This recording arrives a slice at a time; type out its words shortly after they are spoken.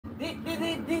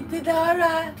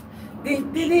Dora,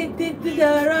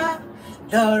 Dora,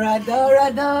 Dora,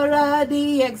 Dora, Dora,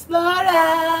 the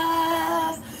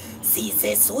explorer. Si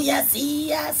se suya,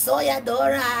 sia, soya,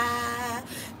 Dora.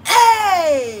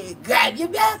 Hey, grab your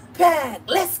backpack,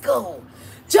 let's go.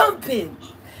 Jump in.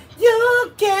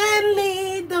 You can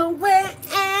lead the way.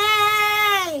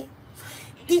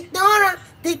 Dora,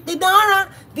 Dora,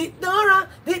 Dora,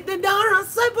 Dora,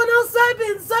 swiping,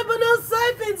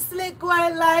 slick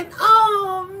white line.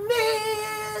 Oh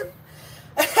man.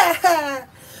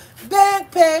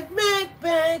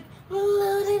 backpack,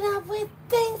 loaded up with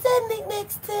things and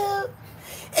knickknacks too.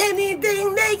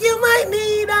 Anything that you might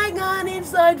need, I got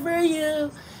inside for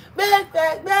you.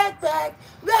 Backpack,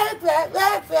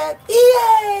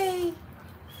 yay!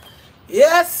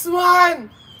 Yes, man.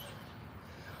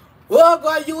 Oh,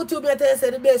 God, YouTube, I tell you,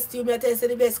 say the best you, I tell you, say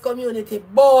the best community.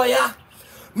 Boy, yeah.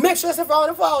 Make sure you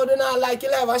follow and not like you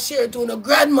ever share to your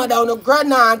grandmother, your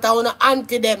grandaunt, or your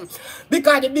auntie them.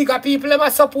 Because the bigger people them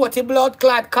support the blood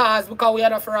clot cause because we are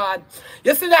the fraud.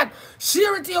 You see that?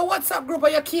 Share it to your WhatsApp group or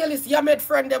your careless. You made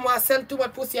friend them or sell too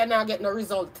much pussy and not get no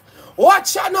result.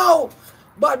 Watch you now.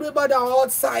 But we bother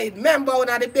outside. Remember one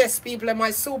of the best people,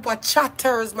 my super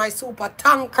chatters, my super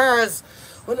tankers.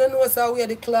 When you know so where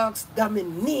the clocks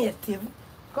dominative.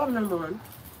 Come on, man.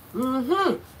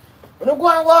 When you go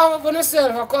and warm up on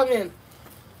yourself, I come in.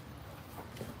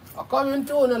 I come in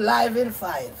 2 on live in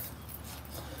 5.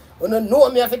 When you know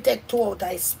me, I have to take 2 out,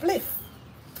 I spliff.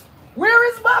 Where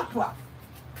is backpack?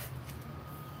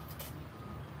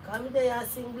 Come there and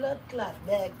sing blood clot.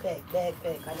 Backpack, I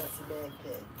don't see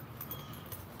backpack.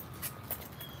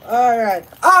 Alright.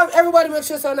 Everybody make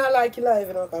sure so not like you live,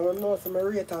 you know, because I know some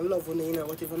rate and love you know,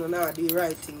 but if you not do the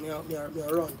right thing, me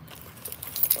run.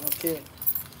 Okay.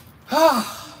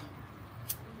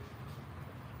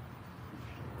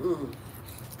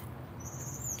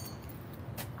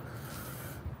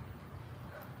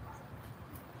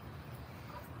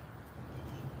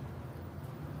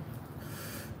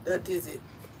 That is it.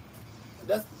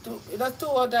 That's 2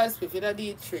 out of 50, that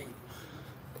did 3.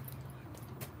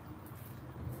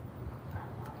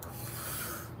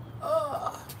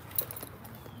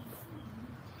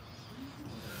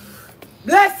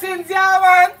 Blessings, yeah,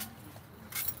 man.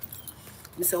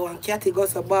 I say one catty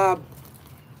goes a bob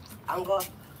and go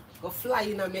fly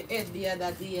in on my head the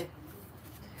other day.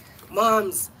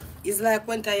 Moms, it's like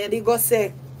when they go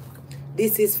say,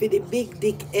 this is for the big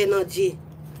dick energy.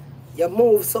 You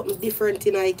move something different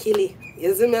in a killie.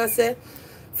 You see me I say?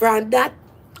 From that,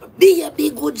 be a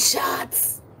big good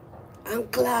shots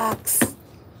and clocks.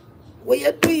 What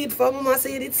you do it for mama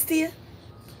say it stay?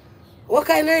 What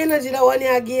kind of energy that one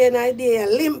you gain idea?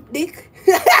 Limp dick?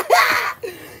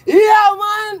 Yeah,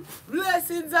 man.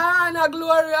 Blessings and honor,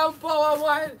 glory and power,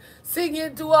 man.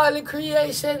 Singing to all the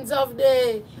creations of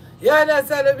day. You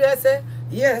understand what I say?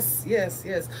 Yes.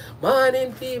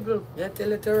 Morning, people. You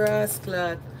tell it to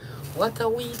rascal. What a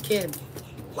weekend.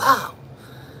 Wow.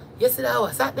 You see that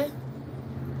was that there?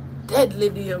 Deadly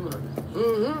day,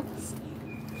 man.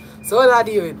 So what are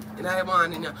you doing in the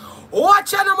morning?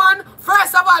 Watch them, man.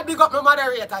 First of all, big up my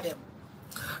moderator them.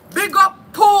 Big up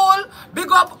Paul, big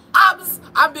up Abs,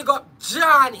 and big up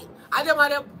Johnny. And them are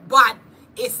the bad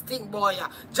stink boy.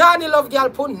 Johnny love girl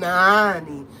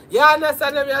punani. You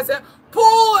understand me? I say,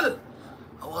 Paul,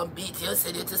 I want beat you,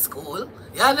 send you to school.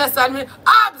 You understand me?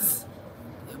 Abs,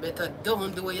 you better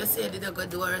don't do what you say. They're going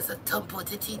to do or thump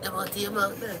out your teeth them out of your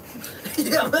mouth.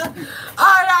 Yeah, man.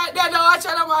 Alright, then watch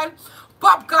them, man.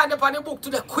 Popcaan upon the book to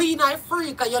the Queen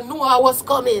Ifrica. You know I was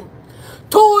coming.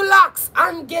 Tulox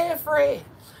and gay free.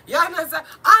 You understand?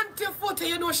 Auntiefoota,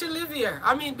 you know she live here.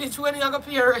 I mean, bitch, when you have a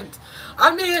parent.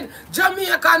 I mean,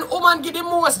 Jamaican woman get the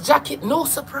most jacket. No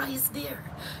surprise there.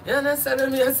 You understand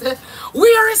what I say?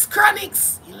 Where is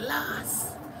chronix? He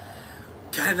lost.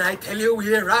 Can I tell you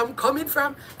where I'm coming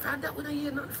from? From that we don't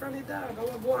hear nothing from the dog. I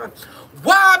want to go on.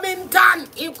 Warmington,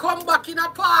 he come back in a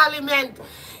parliament.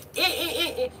 He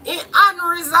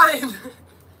unresigned.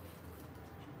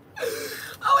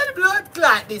 I want blood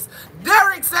clot this.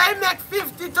 Derick say he make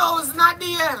 50,000 a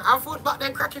day. And foot back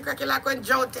then cracky like when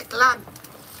Joe take land.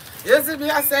 You see me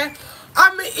I say?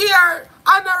 I'm here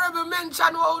honorable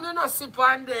mention what you know sip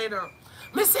on there, you know.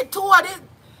 Me say 2 of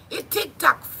the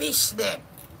TikTok fish them.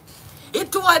 2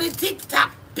 of the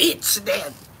TikTok bitch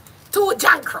them. 2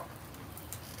 jankro.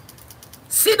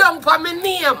 Sit down for me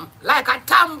name like a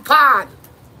tampon.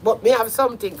 But me have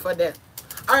something for them.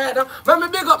 Alright now, but me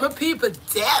big up my people,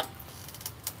 them.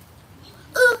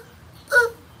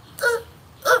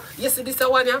 You see this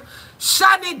one here?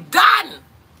 Shani Dan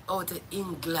out of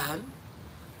England.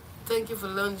 Thank you for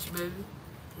lunch, baby.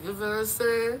 You ever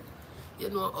say? you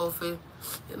know, of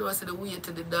you know, I said the way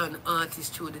to the Dan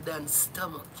artist through the Dan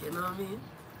stomach, you know what I mean?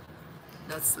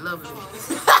 That's lovely.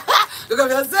 Look at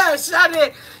yourself,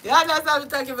 Shadi. You understand me?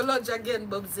 Thank you for lunch again,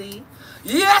 Bubsy.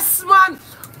 Yes, man.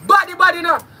 Body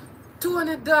now.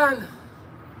 200 done.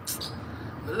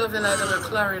 I love you like a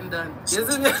Clarin done. You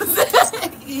see me?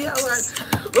 Yeah, man.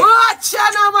 Watch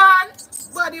out, man.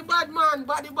 Body bad, man.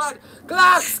 Body bad.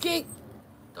 Clark's kick.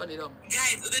 Turn it up.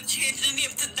 Guys, they change the name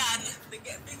to Dan. They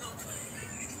get big up.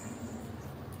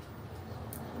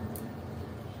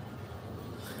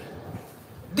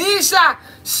 Disha,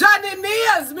 Shani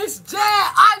Mears, Miss J,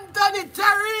 Anthony,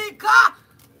 Terrika.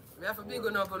 I have a big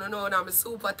one up, and I know I'm a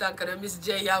super tanker, and Miss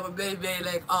J, you have a baby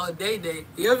like all day.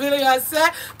 You feel what I say?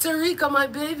 Terrika, my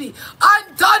baby.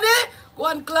 Anthony,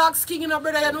 one Clark's king in a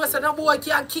brother, you know, so no boy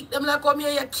can't kick them like come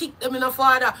here, you kick them in a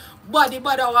father. Body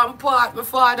one part, my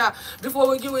father. Before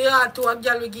we give a yard to a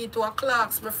girl, we give to a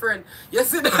Clark's, my friend. You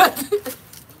see that?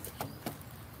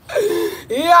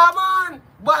 Yeah, man.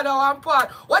 But one part.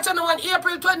 Watch on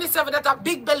April 27th at a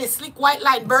big belly slick white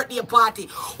line birthday party.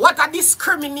 What a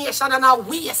discrimination and a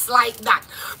waste like that.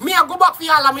 Me I go back for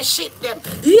y'all and me shit them.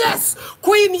 Yes,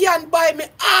 Queen Yan buy me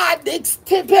hard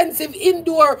expensive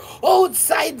indoor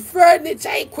outside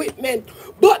furniture equipment.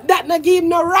 But that not give him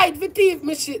no right for thief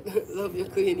me shit. Love you,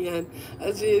 Queen Yan.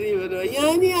 I see you even know.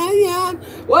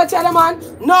 Yan. Watch out, man.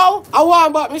 No, I want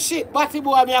about me shit. Batty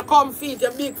boy, me I come feet,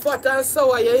 your big fat and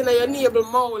sour, you in your navel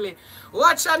mouly.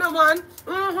 Watch out, man.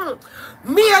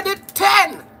 Me at the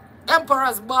 10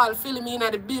 Emperor's Ball filling me in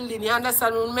the building. You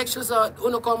understand? We'll make sure so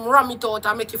you come ram it out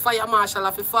and make you fire marshal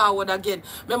if you forward again.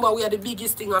 Remember, we are the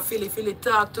biggest thing of Philly. Philly,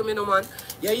 talk to me, no man.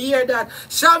 You hear that?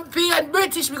 Champagne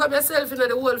British, become yourself, you know,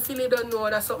 the whole Philly don't know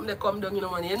that's something they come down, you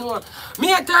know, man. You know,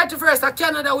 me at 31st of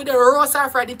Canada with the Rosa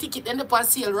Friday ticket and the on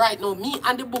sale right now. Me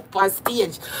and the book on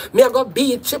stage. Me I go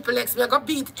beat Triple X. Me I go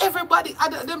beat everybody.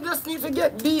 Them just need to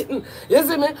get beaten. You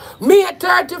see me? Me at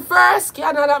 31st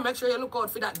Canada. Make sure you look out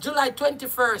for that. July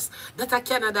 21st. That a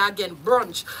Canada again,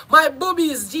 brunch. My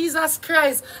boobies, Jesus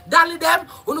Christ. Dolly them,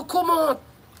 when you come out,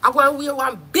 I'm going to wear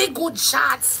one big good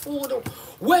shots photo.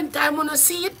 When time when you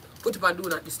see it, put it on do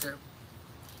not disturb.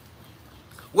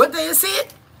 When time you see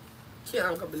it,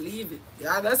 can't believe it.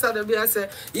 Yeah, that's how the be I say.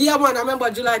 Yeah, man, I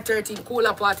remember July 13th,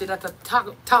 cooler party that a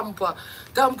Tampa.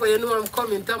 Tampa, you know I'm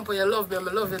coming. Tampa, you love me. I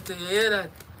love you too. You hear that?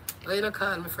 Why you not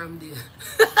call me from there?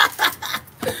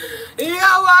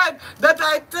 Yeah, man, that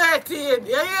I 13.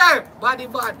 Yeah, body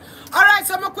bad. Alright,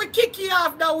 so I'm going to kick you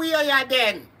off the way here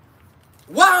then.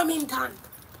 Warmington.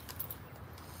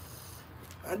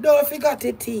 And don't forget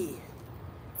the tea.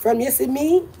 From you see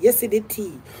me, you see the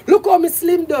tea. Look how me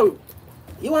slim down.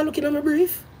 You want looking at my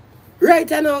brief? Right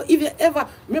now, if you ever,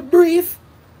 my brief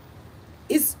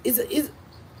is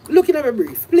looking at my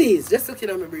brief. Please, just looking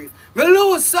at my brief. Me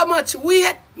lose so much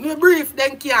weight, my brief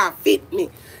then can't fit me.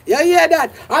 You hear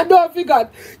that? And don't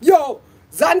forget, yo,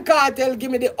 Zan Cartel give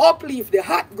me the uplift, the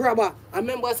hot grabber. I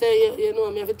remember I say, you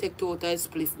know, I have to take 2 times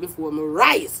spliff before me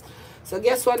rise. So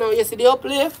guess what now? You see the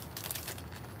uplift?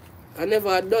 I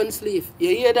never done sleeve.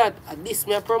 You hear that? And this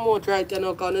me promote right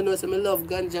now because I know I love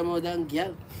ganja more than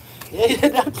girl. You hear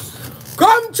that?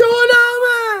 Come true now,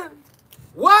 man!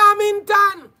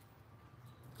 Warmington!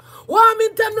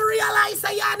 Warmington, me realize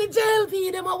I am the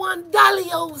JLP, them I want dolly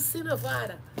house in the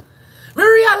father. Me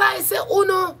realize say,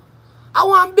 Uno, I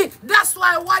want big. That's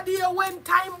why what do you when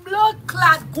time blood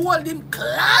clot, golden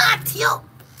clot, yo.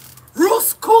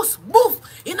 Ruscus, boof,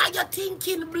 in your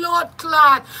thinking blood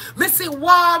clot. Me say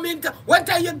Warmington, when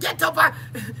time you get up and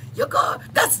you go,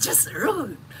 that's just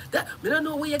rude. That, I don't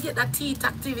know where you get that teeth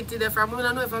activity there from. I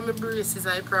don't know if I'm a braces is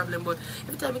a problem, but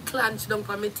every time I clench down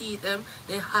for my teeth,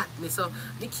 they hurt me. So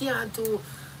I can't do,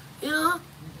 you know,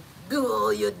 do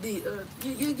all you did.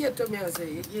 You get to me and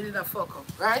say, you did a fuck up,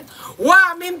 right?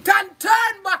 Warmington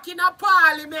turn back in a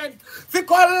parliament. They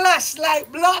call lash like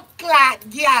blood clot,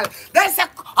 girl. They say,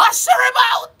 usher him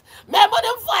out. Remember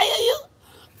them fire you?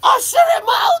 Usher him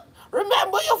out.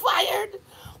 Remember you fired.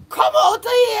 Come out of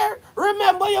here.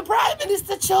 Remember your prime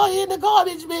minister show you in the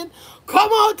garbage bin. Come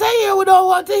out of here. We don't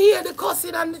want to hear the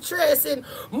cussing and the tracing.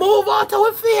 Move out of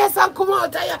our face and come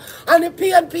out of here. And the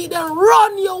PNP then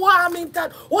run you,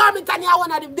 Warmington. Warmington, you're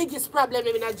one of the biggest problems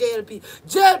in a JLP.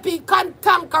 JLP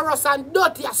cantankerous and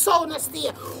dirty as sound as stay.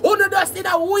 You just need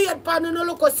a weird pan and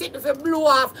look at sitting for blow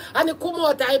off and you come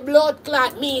out of a blood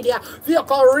clot media for you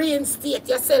can reinstate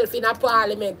yourself in a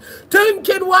parliament.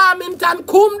 Thinking Warmington,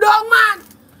 come down, man.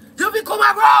 You become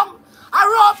a wrong. A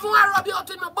rub you out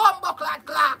in my bumbo clad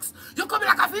clocks. You come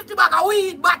like a 50 bag of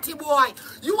weed, batty boy.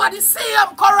 You are the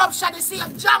same corruption, the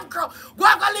same junk crow. Go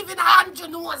and go live in a 100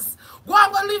 nose. Go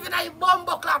and go live in a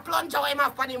bumbo clad plunger where him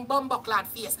have on him bumbo clad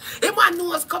face. Him man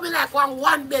nose coming like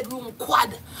one bedroom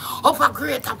quad up a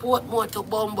greater Portmore to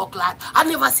bumbo clad. I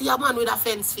never see a man with a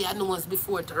fence for your nose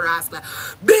before to rascal.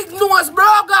 Big nose, bro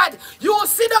God. You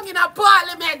sit down in a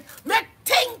parliament, make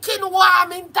thinking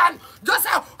Warmington, just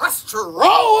a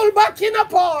stroll back in a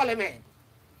parliament.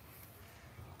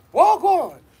 Walk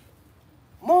on.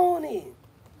 Morning.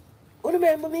 You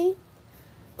remember me?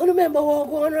 You remember walk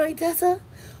on right there, sir?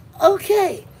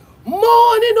 Okay.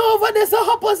 Morning over this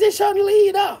opposition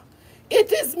leader.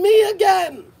 It is me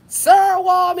again, Sir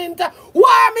Warmington.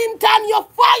 Warmington, you're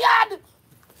fired.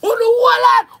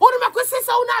 You make we say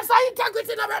so now, so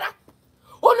integrity, no brother.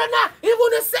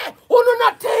 Even say,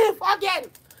 not thief again.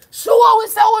 Sure, we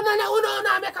say,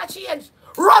 not make a change.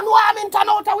 Run Warmington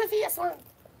out of our face, man.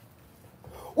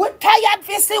 We're tired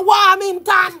to see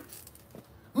Warmington.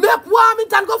 Make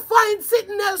Warmington go find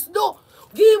something else, though.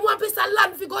 Give him one piece of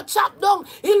land if he go chop down.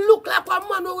 He look like a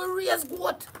man who will raise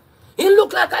goat. He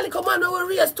look like a little man who will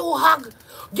raise 2 hog.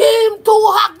 Give him 2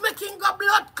 hog, making a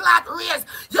blood clot raise.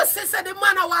 You see, the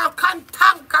man who want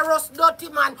cantankerous dirty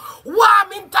man.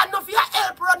 Warmington, if you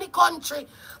help run the country.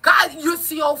 Because you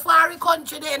see how far the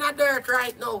country they in the dirt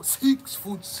right now.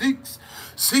 6'6",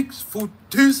 6 foot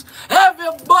this.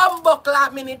 Every bumbo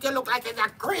clot minute you look like it's a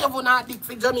grave on a dick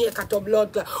for Jamaica to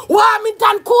blood clot.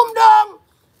 Warmington, come down.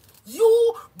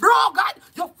 You, bro, God,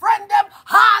 your friend them,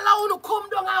 all want to come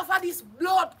down off of this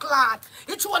blood clot.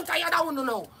 It's one tired I want to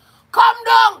know. Come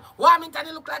down. Warmington,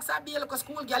 you look like Sabi, you look a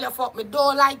school girl, you fuck me.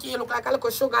 Don't like you look like a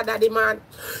little sugar daddy man.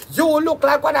 You look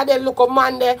like one of them little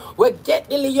man there, we get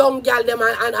the young girl them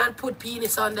and put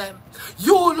penis on them.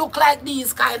 You look like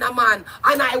these kind of man,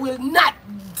 and I will not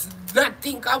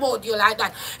think about you like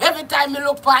that. Every time you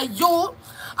look by you,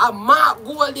 Mark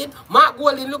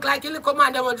Golden look like a little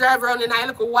man that will drive around in a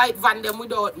little white van them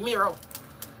without mirror.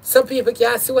 Some people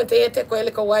can't see what they take away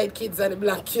little white kids and the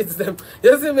black kids them.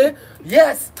 You see me?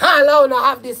 Yes, all I wanna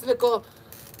have this little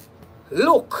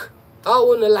look. I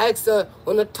wanna like to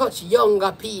touch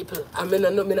younger people. I mean, I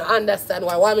understand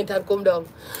why Warmington come down.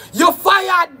 You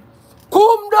fired!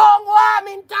 Come down,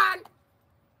 Warmington!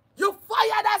 You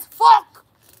fired as fuck!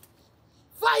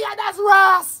 Fired as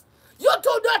Ross! You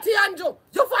too dirty, Andrew.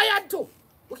 You fired too.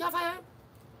 We can fire him.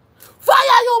 Fire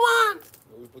you, man.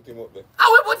 We put him up there. I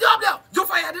will put you up there. You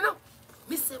fired, you know.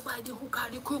 Me say by the hook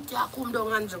and the crook, you come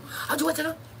down, Andrew. Andrew, what you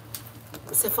know?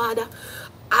 I say, Father,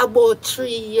 about 3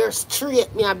 years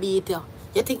straight, me I beat you.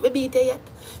 You think me beat you yet?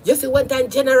 You see, one time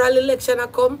general election I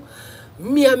come,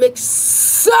 me I make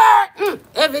certain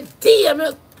every day me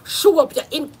show up your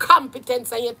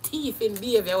incompetence and your thief in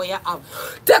behavior where you have.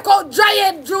 Take out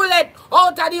giant Juliet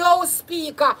out of the house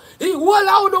speaker. He will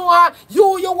out know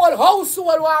you whole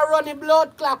household want run the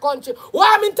blood clot country.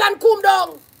 Warmington come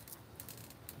down.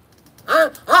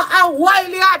 And while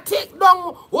you take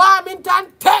down Warmington,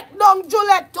 take down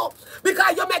Juliet too.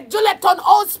 Because you make Juliet on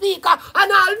house speaker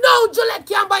and I'll know Juliet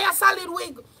can buy a solid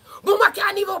wig. Mama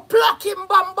can't even pluck him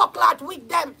bumbo clot with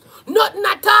them. Nothing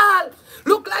at all.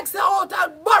 Look like say out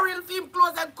and barrel film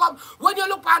clothes and come. When you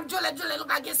look on Juliet look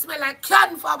like you smell like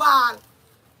camphor ball.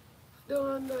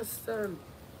 Don't understand.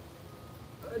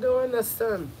 I don't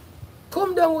understand.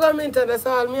 Come down, Warmington, that's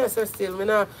all me I say still.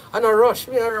 I don't rush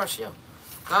you.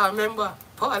 Remember,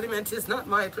 Parliament is not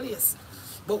my place.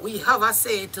 But we have a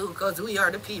say too, because we are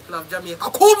the people of Jamaica.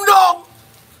 Come down!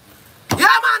 Yeah,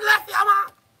 man, left ya,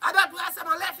 man. I don't want to say,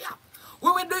 man, left ya. We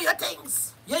will do your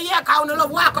things. Yeah, because we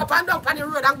love walk up and down on the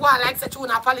road and go on like such a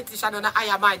politician and a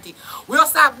higher mighty. We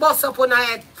just start bust up on our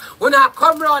head. When I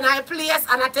come around our place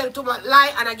and I tell too much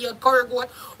lie and I give curry goat,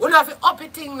 we don't have to up a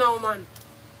thing now, man.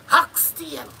 Hack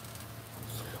steel.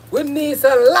 We need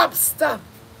some lobster.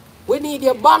 We need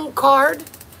your bank card.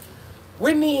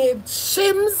 We need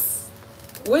shims.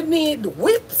 We need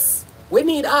whips. We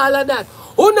need all of that.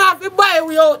 We don't have to buy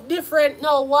we out different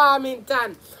now,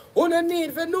 Warmington. We don't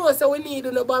need to know, so we need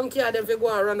in the backyard if we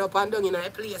go and run up and down in a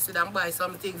place and buy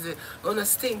some things. We don't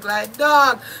stink like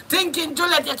dog. Thinking,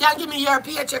 Juliet, you can give me your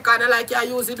paycheck and like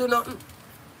you use it, do nothing.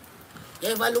 You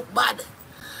ever look bad?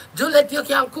 Juliet, you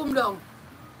can come down.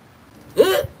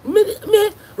 Eh? Me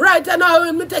right now,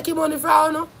 when me take money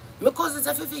from you, my cousin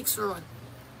say fi fix road.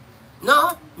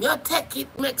 No, me take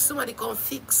it, make somebody come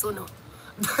fix you.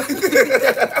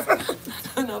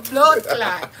 No blood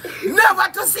clot.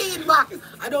 Never to see it back.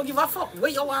 I don't give a fuck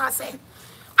what you want to say.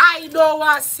 I don't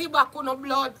want to see back on no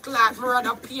blood clot. I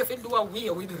rather pay if you do away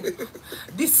with it.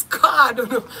 Discard.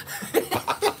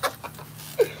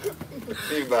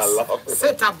 He's not laughing.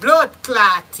 Set a blood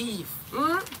clot thief.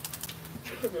 Hmm?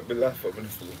 Let me laugh at me.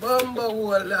 Bumba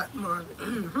all that, man.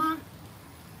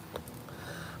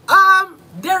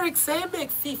 Derick say make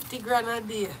 50 grand a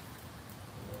day.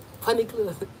 Funny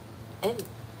clothes. Hey.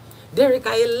 Derick,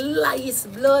 I lice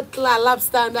blood clot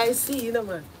lobster and I see, you know,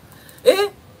 man. Eh?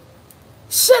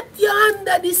 Shut your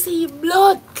under the sea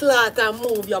blood clot and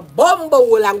move your bumba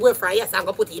hole and go for it. Yes, I'm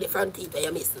going to put it in the front teeth and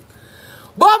you're missing.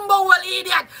 Bumba hole,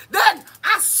 idiot. Then,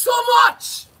 as so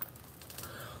much.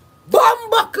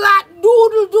 Bumba clot,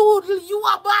 doodle, you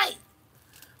a buy.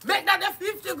 Make that the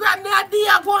 50 grand a day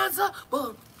I go on, sir.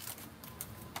 But,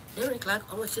 Derick, like,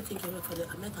 how much you think you make for the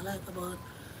I make a like about?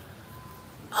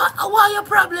 What your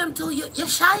problem too? You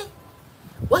shy?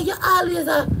 Why you always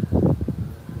a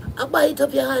bite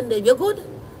up your hand, you good?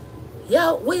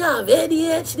 Yeah, we have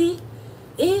ADHD.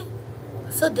 Eh?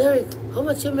 So Derick, how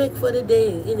much you make for the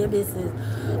day in your business?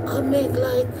 I make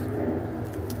like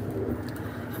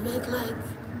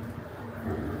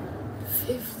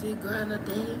 50 grand a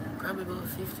day. Probably about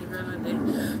 50 grand a day.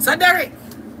 So Derick,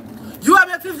 you have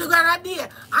your 50 grand a day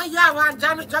and you have on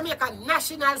Jamaican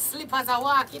national slippers a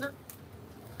walk, you know?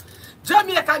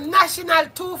 Jamaican national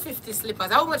 250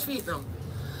 slippers. How much feet now?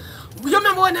 You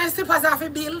remember when the slippers are for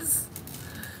bills?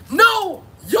 No!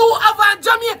 You have a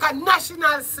Jamaican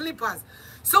national slippers.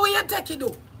 So what you take it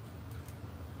do?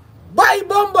 Buy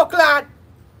bumbo clot.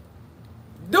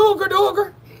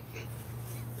 Dooger.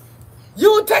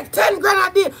 You take 10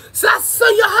 grand a day. So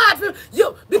you hard for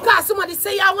you because somebody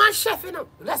say you want chef, you know.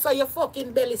 That's why your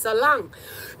fucking belly so long.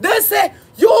 They say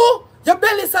your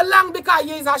belly so long because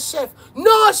you is a chef.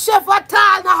 No chef at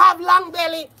all no have long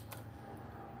belly.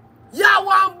 You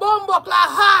want bumbo clot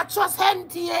heart just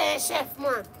empty, chef,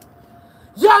 man.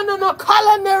 You no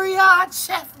culinary art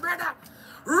chef, brother.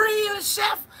 Real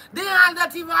chef. They are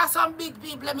not even some big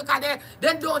people because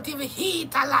they don't even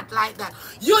eat a lot like that.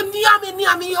 You near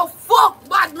me, you fuck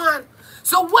bad man.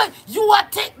 So when you will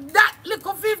take that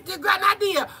little 50 grand a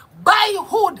day, buy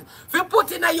hood for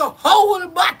put in your whole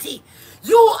body.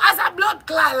 You as a blood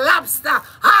clot lobster,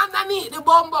 underneath the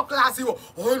bumbo class, you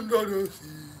under the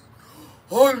sea.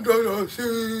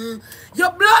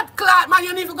 Your blood clot, man,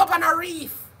 you need to go up on a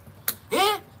reef.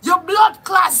 Eh? Your blood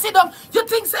clot, sit down. You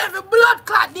think so every blood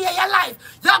clot day of your life,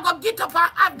 you're going to get up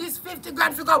and have this 50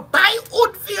 grand to go buy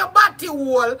wood for your body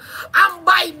wall and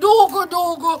buy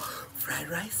dogo. Fried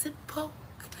rice and pork.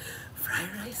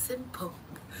 Fried rice and pork.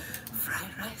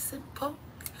 Fried rice and pork.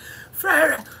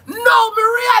 Fried rice. No, me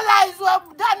realize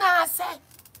what Dana said.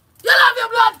 You love your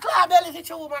blood clot belly for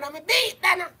your woman and me beat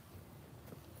Dana.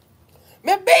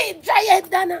 Me beat Giant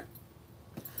Dana.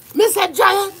 Me say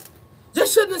Giant. You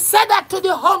shouldn't say that to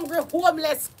the hungry,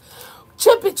 homeless,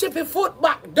 chippy foot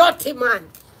back, dirty man.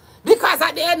 Because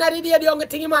at the end of the day, the only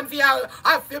thing man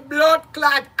have the blood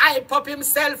clot, hype up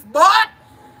himself, but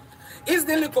is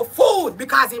the little food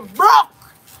because he broke,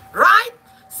 right?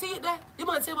 See there, the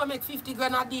man say we make 50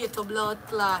 grand a day to blood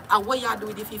clot. And what you do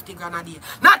with the 50 grand a day?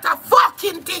 Not a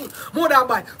fucking thing more than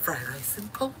buy fried rice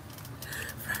and pork.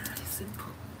 Fried rice and pork.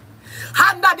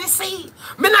 Under the sea.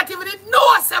 Me not even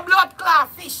know say blood clot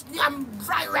fish and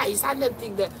fried rice and them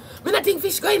thing there. Me not think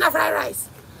fish go in a fried rice.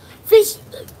 Fish,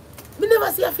 me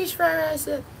never see a fish fried rice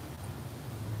yet.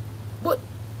 But,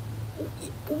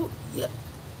 yeah.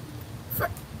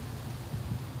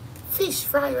 Fish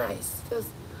fried rice. Just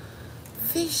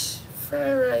fish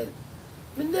fried rice.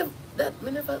 Me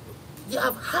never, you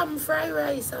have ham fried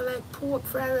rice and like pork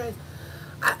fried rice.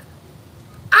 And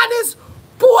it's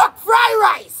pork fried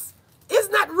rice. It's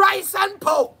not rice and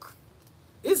pork.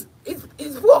 It's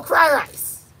pork fried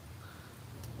rice.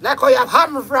 Like how you have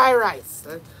ham fried rice.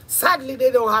 Sadly, they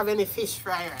don't have any fish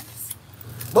fried rice.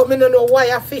 But me don't know why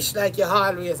you fish like you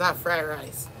always have fried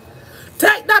rice.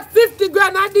 Take that 50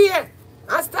 grand a day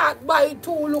and start buying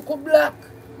 2 local block,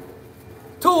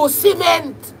 2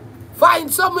 cement.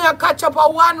 Find somewhere catch up a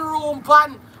 1 room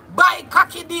pan. Buy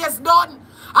cocky days done.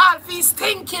 All these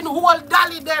stinking whole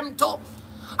dolly them too.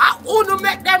 And who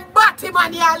make them batty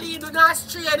man here lead on a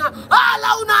straight. All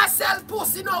who not sell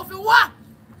pussy now for what?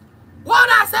 Why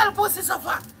not sell pussy so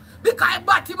far? Because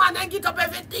batty man and get up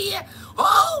every day.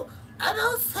 Oh, I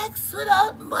don't sex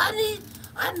without money.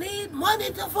 I need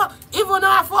money to fuck. Even though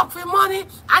I fuck for money,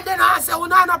 and then I say, we're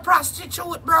not a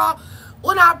prostitute, bro.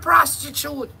 We're not a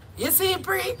prostitute. You see,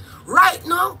 Pre? Right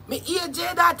now, me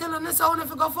AJ that telling me so if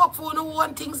you go fuck for no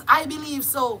one things, I believe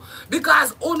so.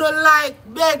 Because you no like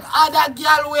beg other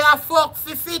girl where I fuck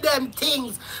for them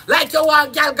things. Like you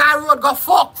want girl go road go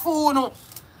fuck for no.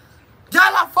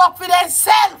 Girl a fuck for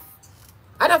themselves.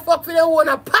 And I fuck for their own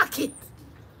pocket.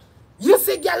 You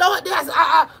see girl out there,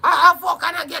 I fuck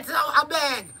and I get a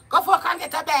bag. Go fuck and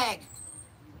get a bag.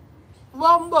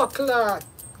 Bumbo clock.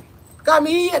 Because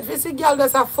me hate to see girl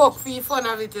just a fuck for fun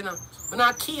of it, you know. When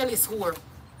I kill this whore.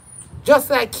 Just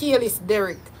like kill this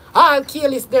Derick. All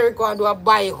kill this Derick want to do a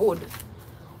buy hood.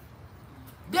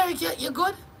 Derick, you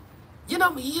good? You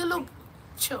know me, you look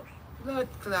chop. Blood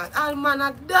clot. All man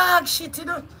a dog shit, you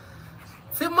know.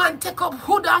 If a man take up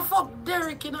hood and fuck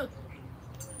Derick, you know.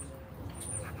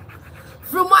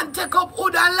 If a man take up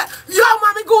hood and like, yo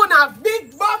man, me go on a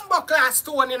big bumbo class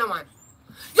stone, you know man.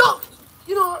 Yo,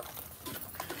 you know.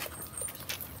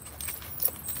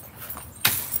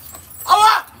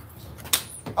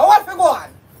 How what fi go on?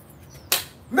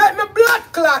 Make me blood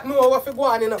clot know what fi go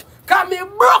on, you know. Cause me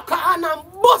broke her hand and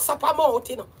bust up her mouth,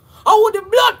 you know. How would the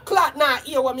blood clot now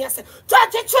hear what me say?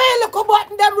 33 little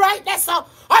button them right there, so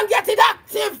and get it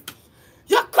active.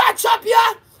 You catch up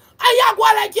here, and you go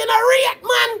like you know rate,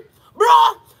 man.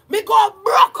 Bro, me go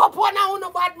broke up one now, no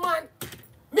bad man.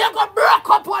 Me go broke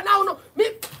up one now, no. Me,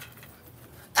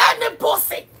 any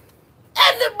pussy,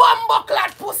 any bumbo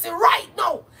clot pussy right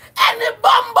now, any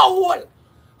bumbo hole.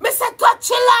 Me say touch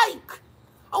you like.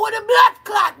 I want the blood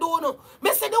clot do no.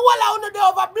 Me say the whole I want to do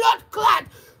over blood clot.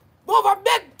 Over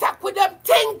big tack with them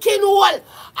thinking hole.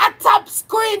 A top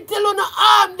screen till on the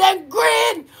arm then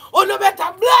green. On the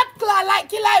better blood clot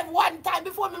like you live one time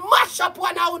before me mash up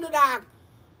one I want to dog.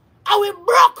 And we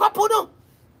broke up on no.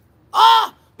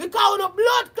 Oh, because on the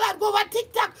blood clot go over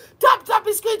TikTok. Top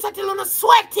the screen till on the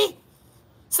sweaty.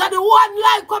 So the one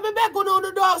like when me beg on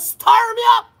the door stir me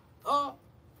up. Oh.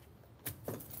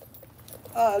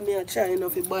 Oh, me a try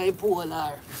enough to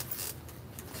bipolar.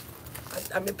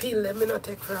 And me peel them, me not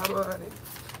take for a morning.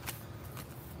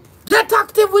 Get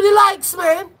active with the likes,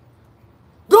 man.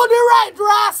 Do the right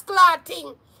rascal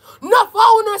thing. No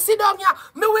for no sit down here.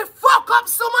 Me will fuck up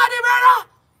somebody, brother.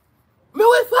 Me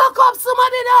will fuck up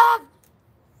somebody, dog.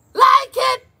 Like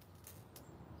it.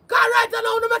 Cause right now,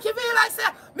 no make you feel like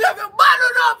say, me have you bad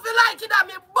enough feel like it and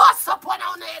me bust up one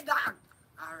on the dog.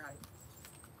 Alright.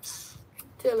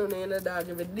 Telling you, dog,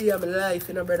 every day of my life,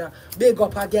 you know, brother. Big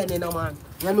up again, you know, man.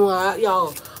 You know,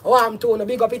 yo, I'm told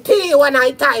big up the tea one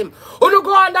night time. You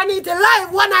go underneath the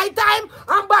live one night time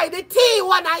and buy the tea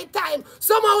one night time.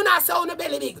 Somehow you say on the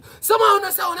belly big. Somehow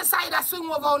you say on the side that swing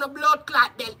over on the blood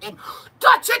clot belt them.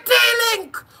 Touch your tea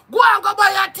link. Go and go buy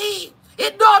your tea.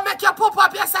 It don't make you pop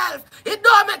up yourself. It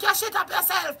don't make you shit up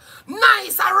yourself.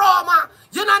 Nice aroma.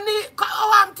 You don't need,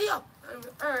 I'm to you.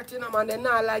 Hurt, you know, man, they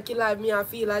not like you like me. I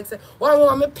feel like say, one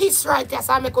want me piss right there,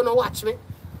 so I'm gonna watch me.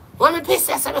 Want me piss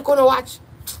there, so I'm gonna watch.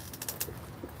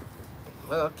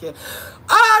 Okay.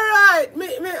 Alright,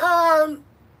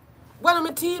 one of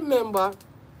my team member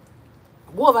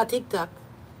go over TikTok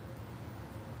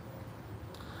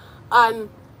and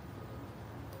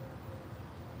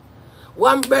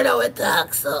one brother will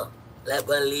talk so like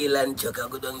when Leland Chucker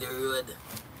go down the road.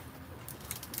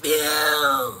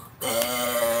 Yeah.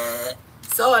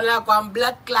 So like one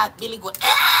blood clot Billy go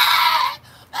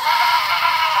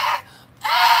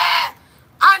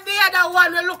and the other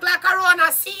one will look like around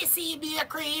a CC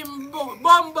cream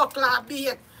bumbo clot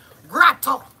bake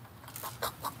grotto.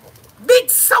 Big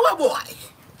sour boy.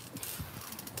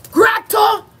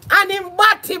 Grotto and him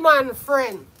Batman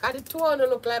friend. And the two of them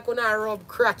look like when I rub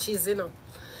crutches, you know.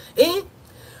 Eh?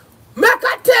 Make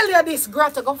I tell you this,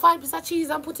 Grotto, go find a piece of cheese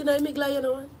and put it in the migla, you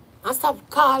know. And stop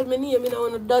calling me name, you know,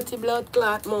 on a dirty blood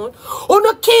clot mouth. Oh,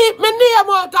 no, keep me name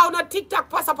out on a TikTok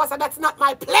passa. That's not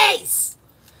my place.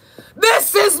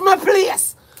 This is my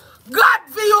place. God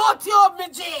for YouTube, me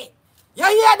G. You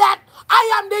hear that?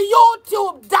 I am the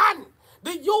YouTube Dan.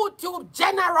 The YouTube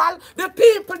general. The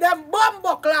people, them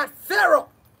bumbo clot pharaoh.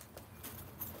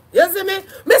 You see me?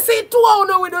 Me see two of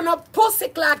you with a pussy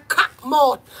clot cock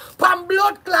mouth. Pan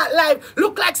blood clot live.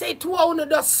 Look like say two of you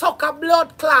just suck a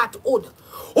blood clot hood.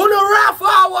 On the run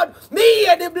forward, me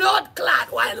hear the blood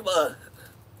clot while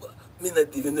me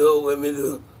not even know when me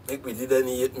do make pretty than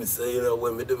hate me so, you know,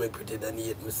 when me do make pretty than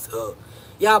hate me so.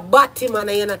 You're a batty man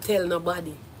and you not tell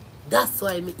nobody. That's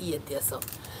why me hate you so.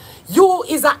 You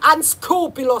is an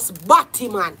unscrupulous batty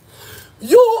man.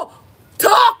 You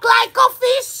talk like a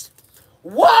fish,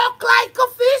 walk like a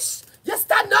fish, you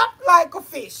stand up like a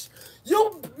fish.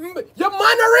 Your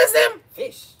mannerism,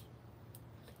 fish.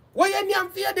 Where you name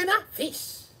for your dinner?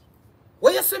 Fish.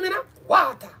 Where you swimming at?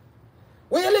 Water.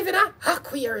 Where you living at?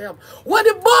 Aquarium. What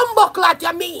the bumbo clot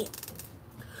you mean?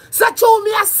 So show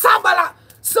me a sabala.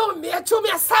 So me show me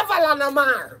a savala na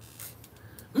mar.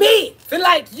 Me feel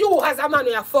like you as a man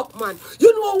you a fuck man.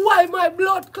 You know why my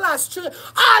blood class straight?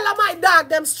 All of my dog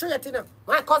them straight, you know.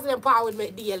 My cousin them power with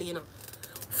me daily, you know.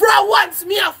 For once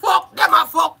me a fuck, them a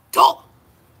fuck too.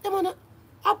 Them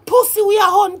a pussy we a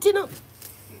hunt, you know.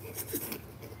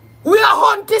 We are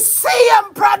hunting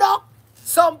same product.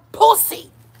 Some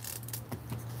pussy.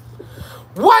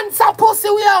 Once a pussy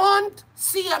we are hunt,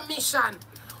 same mission.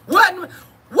 When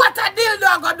what a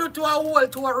dildo gonna do to a hole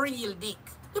to a real dick?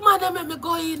 The man that make me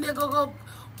go in there, go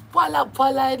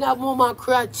pala in a mama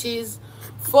crutches.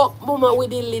 Fuck mama with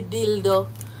the little dildo.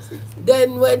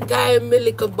 Then when time me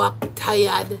little back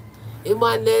tired, the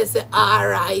man there say,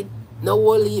 alright, no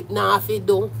whole heap now if you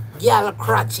do. Girl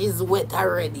crutches wet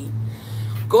already.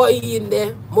 Go in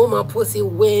there, mama pussy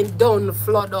went down,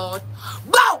 flood out.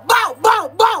 Bow, bow,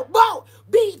 bow, bow, bow.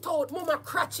 Beat out mama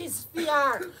crutches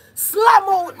fear. Slam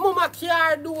out mama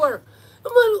car door.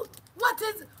 Man, what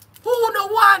is, who no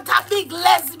want a big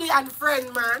lesbian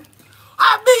friend, man?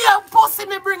 A big pussy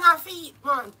me bring a feet,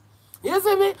 man. You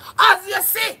see me? As you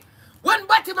see, when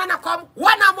Batman come,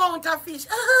 one amount of fish.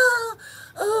 Oh,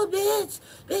 bitch,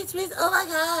 oh my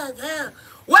God, yeah.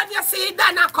 When you see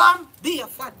Dana come, be a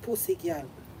fat pussy girl.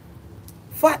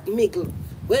 Fat miggle.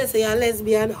 When you say you're a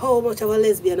lesbian, how much of a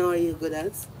lesbian are you, good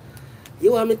as?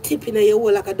 You want me tipping in your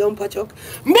hole like a dumper truck?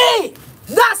 Me!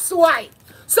 That's why.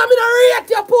 So me don't rate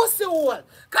your pussy hole.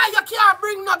 Because you can't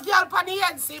bring no girl on the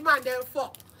head, see man, then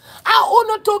fuck. And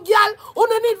uno two girl,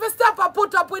 uno need to stop and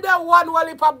put up with that one while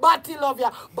if a batty love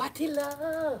ya. Batty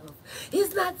love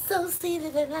is not so sweet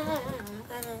and alive.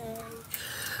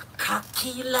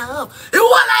 Cocky love. You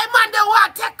want like man they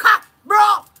want to take cock,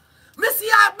 bro. Me see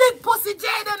a big pussy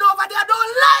Jaden over there.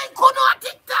 Don't like who no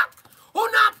TikTok. Who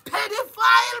not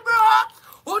pedophile, bro.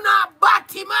 Who not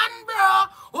Batman, bro.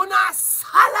 Who not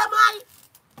Salamite.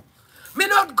 Me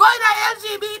not going to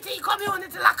LGBT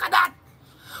community like that.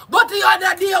 But the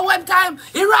other day, one time,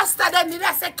 he rasta then did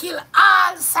I say kill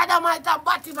all Sodomite and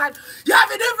Batman. You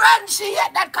have a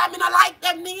differentiate that come in like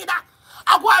them neither.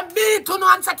 I go and beat to no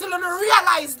answer till you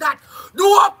realize that. Do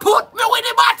you put me with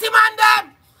the Batman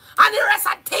them? And the rest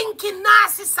are thinking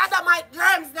nasty Sodomite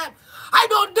germs them. I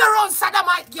don't dare on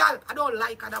Sodomite girl. I don't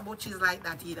like other butches like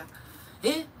that either.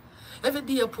 Eh? Every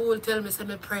day Paul tell me say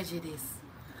me prejudice.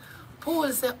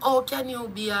 Paul say, how can you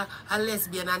be a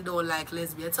lesbian and don't like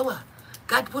lesbians? So what?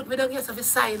 God put me down here so if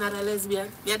sign as a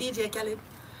lesbian. Me a DJ Khaled.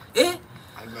 Eh?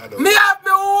 Me have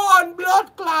my own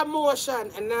blood clot motion.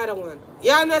 Another one.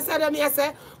 You understand what me I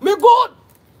say? Me good.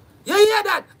 You hear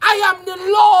that? I am the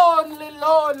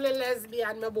lonely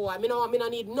lesbian, my boy. Me no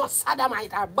need no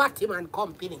sodomite or Batman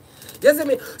company. You see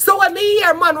me? So when me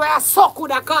hear man where I suck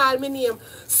would call me name,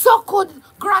 suck would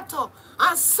Grotto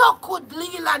and suck would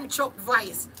Leland Chuck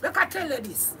Vice. Make I tell you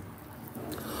this.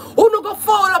 Who no go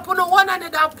fall up on one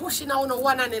another and pushing on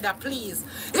one another, please.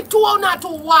 It too not to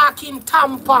walk in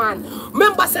tampon.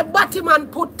 Remember say Batman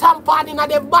put tampon in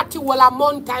the batty wall a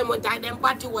month time, then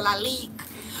batty wall a leak.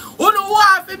 Who no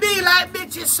want to be like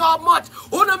bitches so much.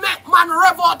 Who no make man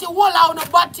rev out the wall on the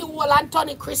batty wall and turn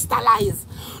it crystallize.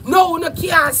 No, no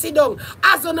can't sit down.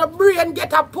 As on the brain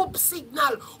get a poop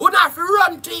signal, who no have to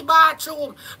run to the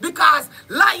bathroom because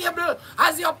liable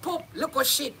as your poop, look at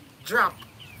shit drop.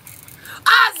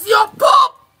 As your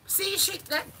poop, see shit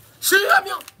there. She hear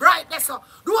me brightness.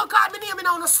 Don't call me name in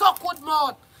on a suck good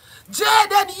mouth.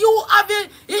 Jaden, you have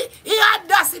it. He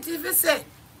audacity if you say.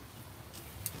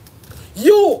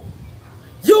 You,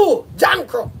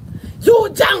 Jankro. You,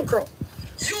 Jankro.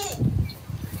 You,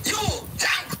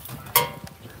 Jankro.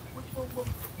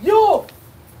 You.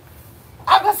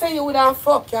 I'm gonna say you would have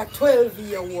fuck your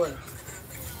 12-year-old.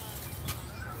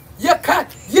 You're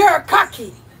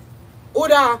cocky.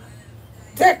 Would have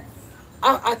take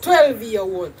a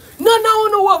 12-year-old.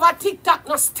 No over TikTok,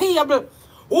 no stable.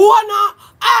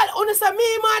 Wanna say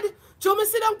me mad? Do me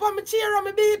sit down on my chair and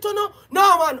me beat you no?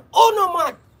 No man, no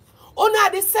mad.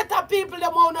 The set of people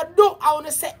that wanna do, I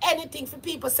wanna say anything for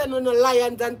people send on the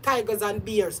lions and tigers and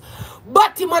bears.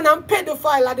 Batman and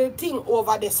pedophile are the thing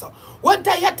over there. So one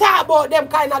time you talk about them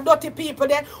kind of dirty people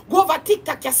there, go over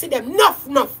TikTok, you see them enough.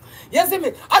 You see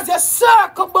me? As you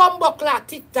circle bumbuckler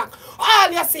TikTok,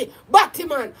 all you see,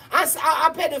 Batman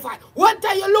and pedophile. One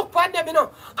time you look for them, you know,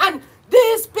 and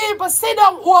these people sit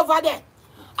down over there.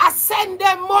 I send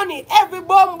them money every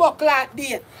bumbuckler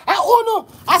there.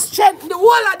 I strengthen the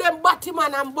whole of them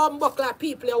Batman and bumbuckler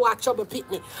people who watch over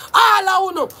picnic.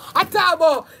 All I talk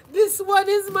about, this one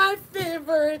is my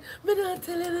favorite. Me not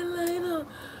tell you the lie, no.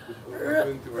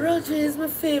 Roger is my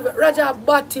favorite. Roger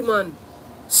Batman.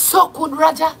 So good,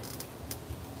 Roger.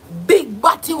 Big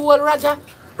batty wall, Roger.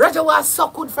 Roger was so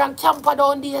good from camper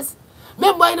down days.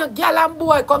 Remember, you know, girl and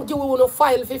boy come to you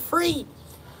file for free.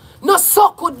 No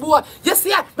so good, boy. You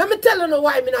see, let me tell you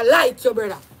why I not like you,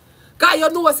 brother. Because you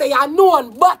know, say you're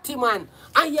known Batman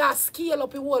and you scale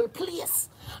up the whole place.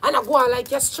 And I go on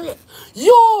like you straight.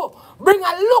 You bring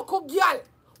a local girl,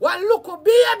 one local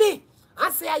baby, I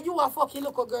say you a fucking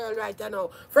little girl right now.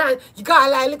 Friend, you got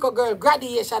like little girl,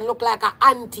 graduation look like a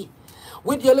auntie.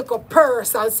 With your little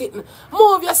purse and sitting.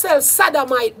 Move yourself,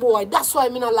 sodomite boy. That's why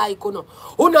me not like you.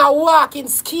 Una walking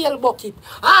scale bucket.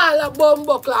 All a bum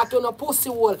clot on a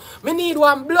pussy hole. Me need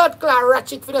one blood clot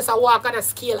ratchet for this a walk on a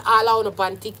scale all on up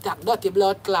on TikTok. Dirty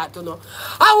blood clot, you know.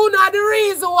 I know the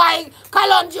reason why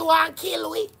Kalonji want kill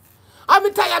we.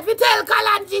 I'm tired to tell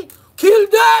Kalonji, kill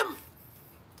them.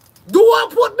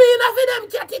 Don't put me in a them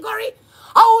category.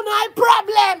 I know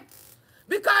problem.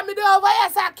 Because me do over here,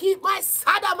 so I keep my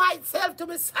sodomite self to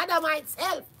me sodomite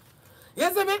self. You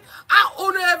see me? I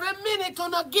own every minute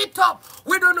on a get up.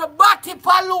 We do no body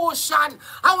pollution.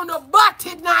 I want no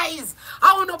body nice.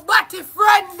 I want no body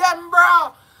friend them,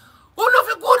 bro. Who know if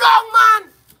you good on,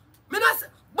 man? Me just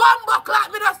bumbo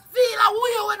clot. Me just feel a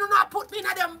way when you not put me in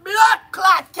a them blood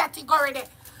clot category there.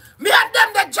 Me and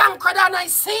them the junk than I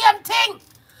same thing.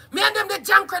 Me and them the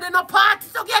junk they no party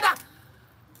together.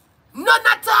 None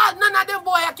at all, none of them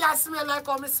boy I can smell like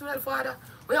how me smell, father.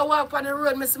 When I walk on the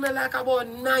road, me smell like about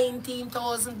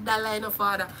 $19,000 in a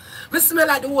father. Me smell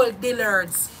like the whole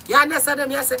Dillards. You understand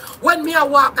them? You say, when me a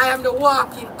walk, I am the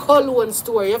walking cologne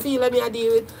store. You feel me I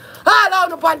deal with? All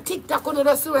out upon TikTok, you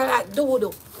know, smell like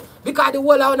dodo. Because the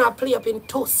whole I want to play up in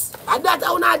toss. And that's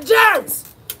how I germs.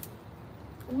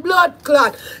 Blood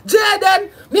clot.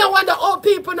 Jaden, me I wonder how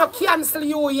people not cancel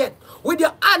you yet. With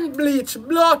your unbleached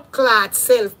blood clot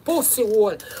self pussy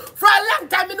hole. For a long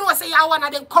time, you know, say you're one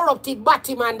of them corrupted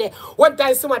batty man there. One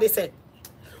time somebody said,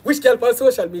 which girl on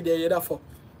social media you that for?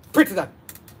 Pretty that.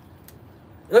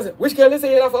 You know, say, which girl you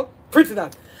say you that for? Pretty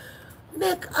that.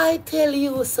 Make I tell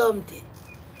you something.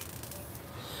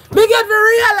 Me get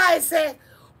to realize, say,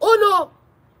 oh no,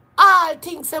 all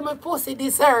things say my pussy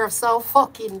deserve so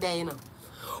fucking day, you know.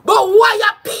 But why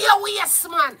you pay your waste,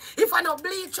 man? If I no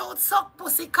bleach out, suck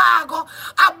pussy cargo,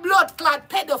 a blood clot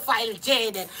pedophile,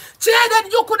 Jaden.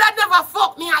 Jaden, you could have never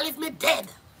fucked me and leave me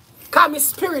dead. Cause my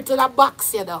spirit in a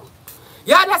box you down.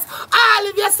 You understand? All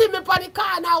if you see me on the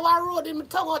car now, I road in my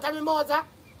tongue out of my mouth,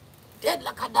 dead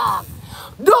like a dog.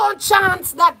 Don't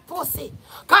chance that pussy.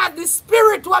 Cause the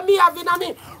spirit what me have in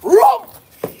me room.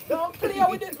 Don't play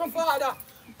with it, my father.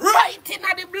 Right in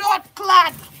the blood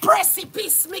clot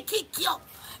precipice, me kick you.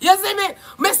 You see me?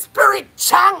 My spirit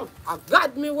chang.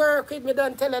 God me work with me,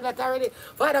 don't tell you that already.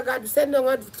 Father God send down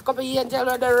a couple of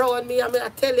angels around me and I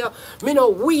tell you, me no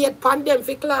wait upon them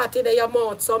for clot in your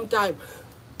mouth sometime.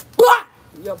 But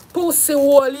you pussy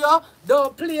hole, you.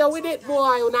 Don't play with it,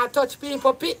 boy. You not touch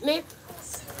people pitney.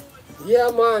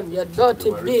 Yeah, man, you dirty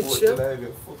bitch.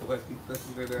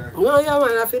 No, yeah,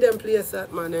 man, I feel them place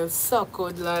that, man. They're so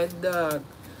good like that.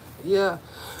 Yeah.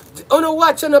 On a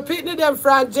watch on a pitney them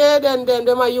from Jaden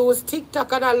them I use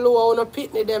TikTok and a low on a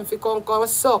pitney them fi come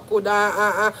suck good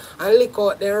and lick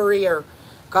out their rear.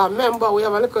 Cause remember we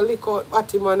have a little lick out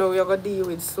batty man we are gonna deal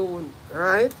with soon.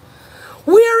 Right?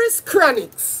 Where is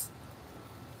Chronix?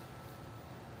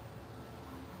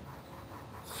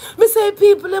 Me say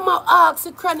people them ask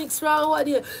the Chronix round what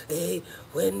they hey,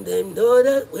 when them know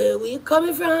that where we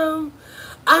coming from,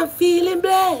 I'm feeling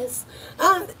blessed.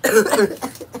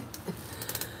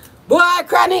 Boy,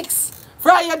 Chronix,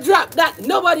 from you drop that,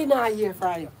 nobody now here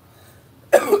from you.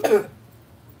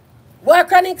 Boy,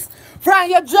 Chronix, from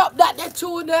you drop that, the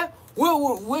tune there,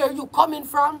 where you coming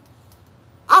from?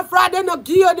 And from them no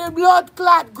give you the blood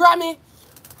clot, Grammy.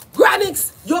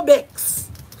 Chronix, you bex.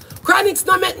 Chronix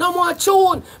no make no more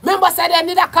tune. Remember said they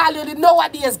need to call you the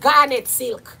nowadays Garnet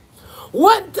Silk.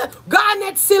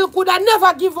 Garnet Silk would have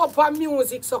never give up on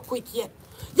music so quick yet.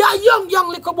 You're young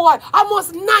little boy.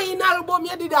 Almost 9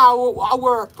 albums you did a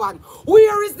work on.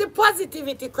 Where is the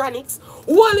positivity, Chronix?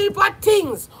 One heap of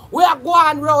things we are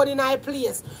going round in our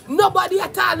place. Nobody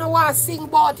at all no want to sing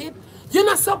about it. You're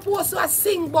not supposed to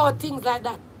sing about things like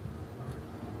that.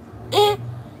 Eh?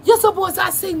 You're supposed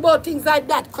to sing about things like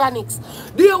that, Chronix.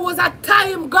 There was a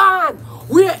time gone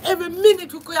where every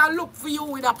minute we can look for you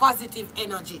with a positive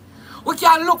energy. We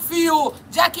can look for you.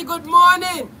 Jackie, good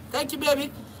morning. Thank you,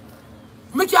 baby.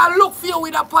 We can look for you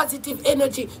with a positive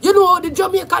energy. You know the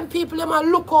Jamaican people, them a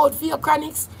look out for your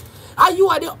Chronix. And you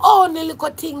are the only little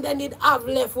thing they need have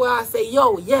left where I say,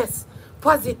 yo, yes,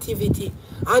 positivity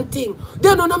and thing.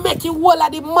 They don't make you all of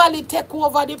the Mali take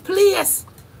over the place.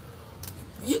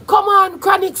 Come on,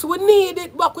 Chronix, we need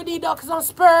it, but we need some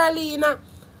spirulina.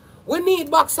 We need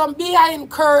back some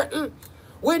behind curtain.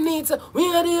 We need some,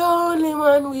 we are the only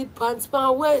one with pants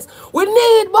my waist. We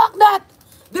need back that.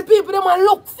 The people them a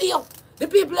look for you. The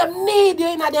people them need you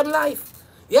in their life.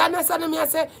 You understand me? I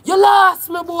say, you lost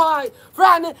me, boy.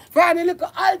 From the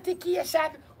little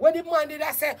altercation where the man did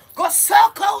I say, go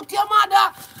suck out your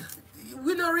mother.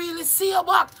 we don't really see you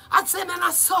back. I said, and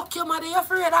I suck you, man. Are you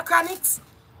afraid of chronix?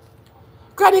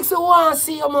 Chronix, we want to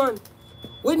see you, man.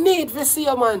 We need to see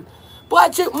you, man.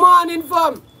 Patrick, morning,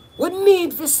 fam. We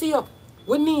need to see you.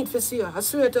 We need to see you. I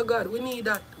swear to God, we need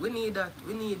that. We need that.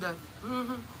 We need that.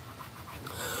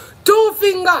 Two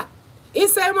finger. He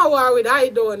said, I'm a war with I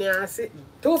down here.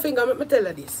 Two finger, let me tell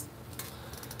you this.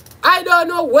 I don't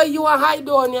know where you are hide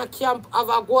down your camp of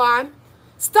a guan.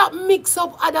 Stop mix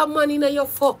up other money in your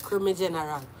fuck me,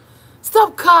 general.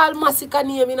 Stop call Massacre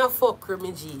name in a fuck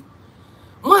me, G.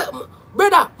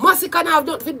 Brother, Massacre have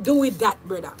nothing to do with that,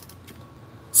 brother.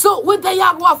 So when they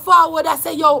go forward, I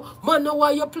say, yo, man, no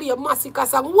why you play a Massacre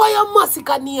song. Why your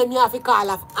Massacre name you have to call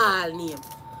off all name?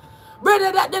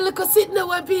 Brother, that the little sitting there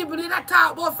when people did not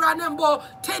talk about from them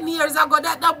about 10 years ago,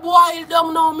 that boiled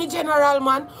down now, me general,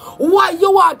 man. Why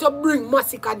you want to bring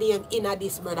Massacre name in at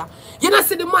this, brother? You know,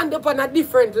 see the man up on a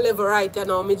different level right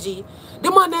now, me G. The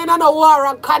man ain't on a war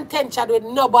and contention with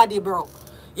nobody, bro.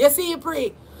 You see, you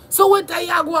pray. So when they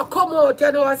go come out,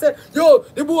 you know, I say, yo,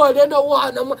 the boy, they don't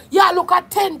want no more. Yeah, look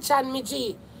at tension, me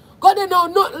G. Because they know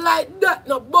nothing like that,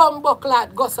 no bomb buckler,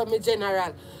 go some me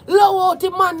general. Low out the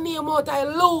man name out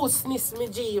of looseness, me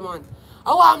G, man.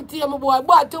 I want to tell my boy,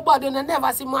 bad to bad, and I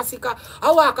never see Massacre.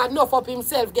 I walk enough up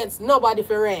himself against nobody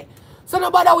for rare. So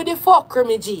nobody with the fuck,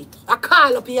 me G. I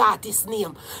call up the artist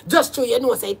name. Just so you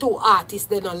know, say two artists,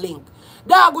 they no link.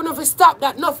 They're going to stop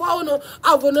that. No for no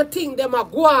have no think them a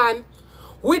go on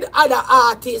with other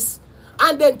artists.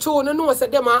 And then show no know say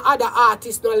them and other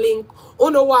artists no link.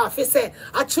 Uno want to say,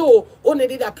 I show, uno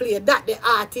did a play that the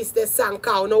artist the song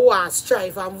call, uno want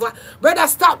strive and brother,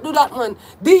 stop do that, man.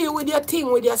 Deal with your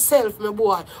thing with yourself, my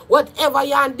boy. Whatever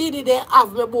you did they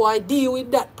have, my boy, deal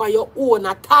with that for your own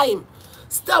time.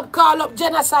 Stop call up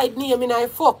genocide name in I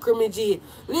fuck me G.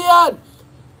 Leon,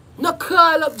 no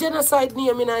call up genocide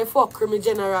name in I fuck me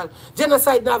general.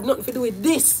 Genocide have nothing to do with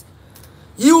this.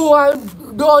 You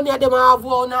and down here them have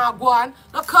one now go on.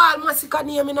 No call Massacre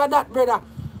name in that, brother.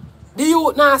 The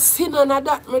youth now sin on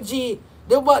that, my G.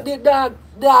 The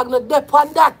dog no dep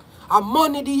on that. And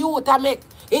money the youth a make.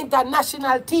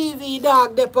 International TV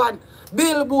dog dep on.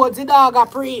 Billboards the dog a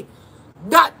pre.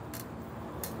 That.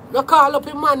 No call up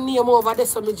a man name over there,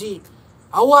 so my G.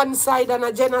 A one side and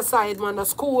a genocide, man. A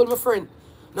school, my friend.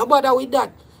 No bother with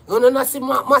that. You know, not see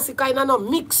Massacre in no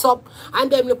mix up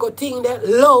and them little thing there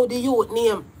low the youth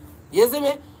name. You see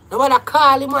me? Nobody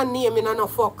call him a name in no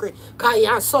fuckery. Because you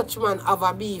and such man have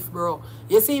a beef, bro.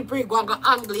 You see, pre, go and go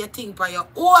angle your thing for your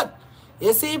own.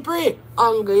 You see, pre,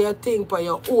 angle your thing for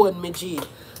your own, me G.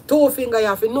 Two finger, you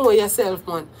have to know yourself,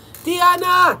 man.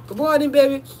 Tiana, good morning,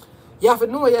 baby. You have to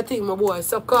know your thing, my boy.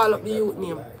 So call up the youth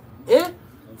name. Eh?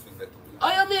 Oh,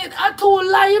 you mean, a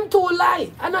two lie, him two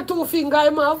lie. And a two finger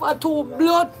him have, a two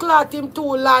blood clot him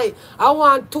two lie. I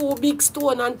want two big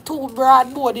stone and two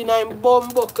broad board in him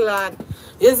bumbo clan.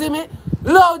 You see me?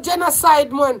 Love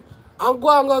genocide, man. I'm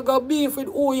going to go beef with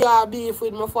who you are beef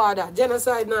with my father.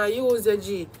 Genocide now, use the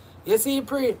G. You see,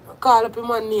 pre, call up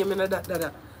my name and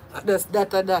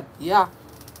that. Yeah.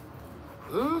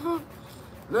 No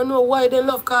know why they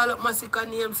love call up Massacre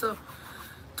name, so.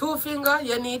 Two finger,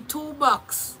 you need two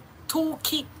box. Two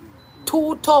kick,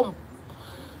 two thump.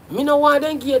 Me no want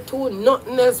them get two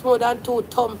nothing else more than two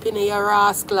thump in your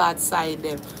rascal outside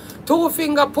them. Two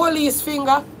finger, police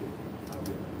finger.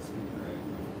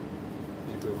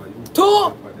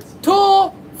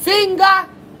 Two finger.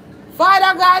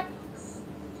 Father God.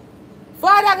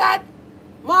 Father God.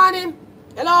 Morning.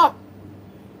 Hello.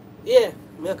 Yeah,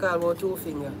 me call about two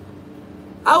finger.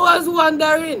 I was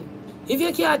wondering if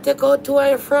you can't take out two of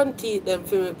your front teeth them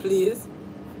for me, please.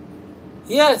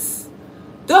 Yes,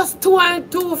 just two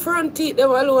and two front teeth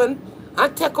them alone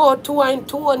and take out two and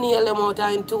two nail them out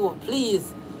and two,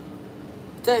 please.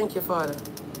 Thank you, Father.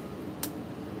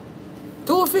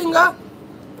 Two finger,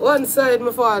 one side,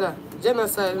 my father.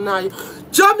 Genocide now.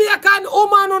 Jamaican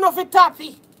woman on of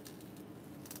tappy.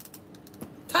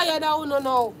 Tired of uno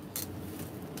now.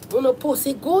 Uno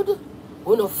pussy good,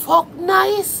 uno fuck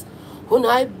nice,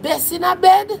 uno best in a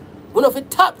bed, uno fi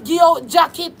top gear out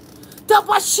jacket. Top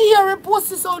a sheer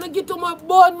pussy so I get to my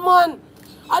bone, man.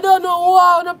 I don't know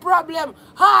why no problem.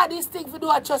 Hardest thing for do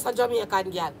a trust a Jamaican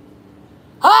girl.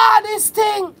 Hardest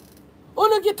thing.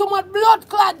 When get to my blood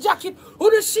clot jacket,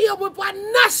 when sheer up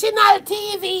on national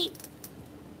TV.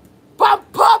 On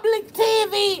public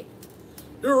TV.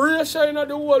 The ration of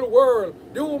the whole world.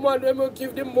 The woman them will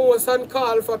give the most and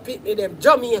call for pitney them.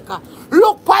 Jamaica.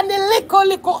 Look on the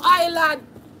little island.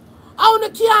 I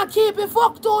can't keep it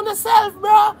fucked to yourself,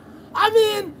 bro. I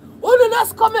mean, uno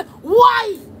just come in.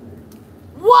 Why?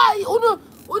 Why?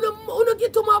 Uno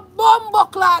get to my bumbo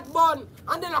clot bun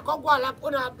And then I can go like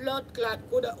on a blood clot.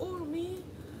 Could have, oh, me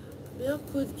a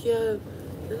good girl.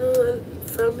 You know,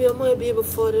 from me and my baby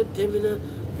father, them, you know,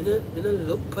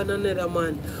 look for another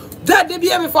man. That the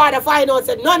baby father find out,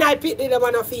 said, none I pity them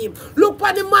on a fee. Look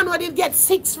for the man who did get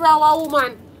 6 for our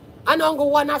woman. And don't go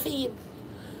one of him.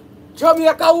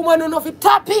 Jamaica woman enough to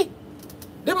tap it.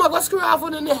 They might go screw off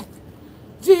on the neck.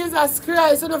 Jesus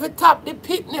Christ, enough to tap the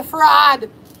pitney fraud.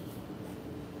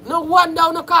 No wonder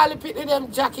I don't call the pitney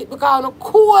them jacket because I'm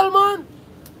cool, man.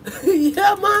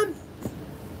 Yeah, man.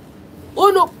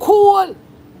 Oh, no cool.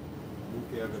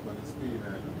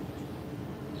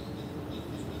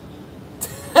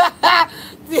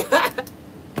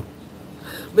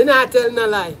 Me not tell no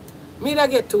lie. Me don't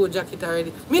get 2 jackets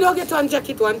already. Me don't get 1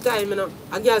 jacket one time, you know.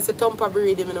 A girl say Thumper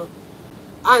breed him, you know.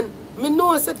 And me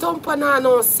know say Thumper now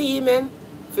no semen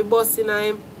for busting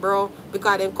him, bro.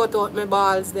 Because they cut out my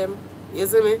balls, them. You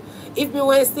see me? If me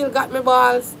when still got my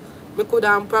balls, me could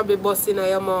have probably bust in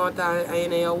your mouth and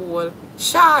in your hole.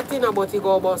 Short, you know, but you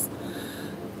go bust.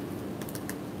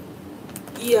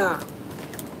 Yeah.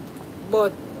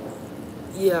 But,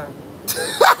 yeah.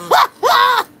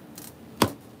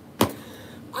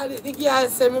 And the girl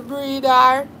said me breed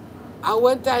her. And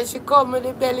one time she come with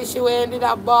the belly, she went in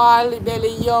a ball, the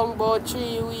belly young, about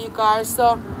 3 weeks or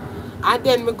so. And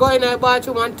then me go in the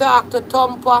bathroom and talk to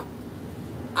Thumper.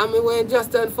 And me went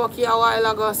just done fuck you a while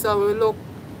ago, so me look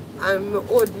and me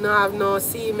would not have no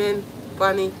semen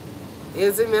funny.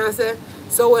 You see me I say?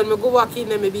 So when me go back in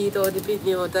there, me beat out the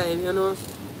pitney all time, you know.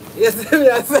 You see me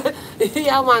I say?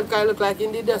 Yeah, man can look like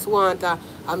he just want a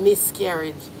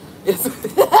miscarriage. You see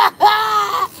me?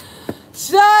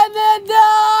 Shut it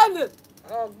down!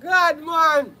 Oh God,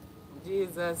 man!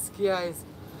 Jesus Christ.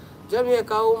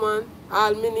 Jamaica woman,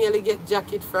 all me nearly get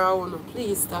jacket for a woman.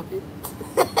 Please stop it.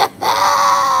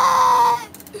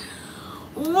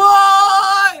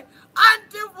 Whoa!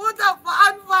 Auntiefoota for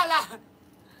unfollow.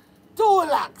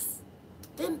 tulox.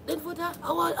 Then foota,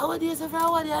 how do you say for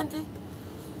how do you, auntie?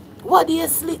 What do you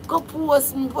slick go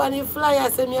post me on the flyer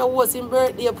say me a host in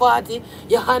birthday party,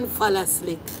 your hand fall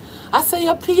slick. I say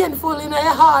you're painful in your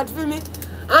heart for me.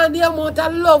 And the amount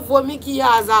of love what me give you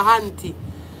as a auntie.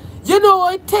 You know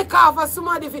what it take off of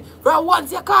somebody for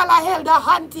once you call a hell the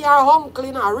auntie or uncle,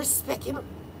 you know, respect, you know.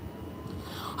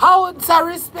 How it's a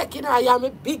respect, you know, you're my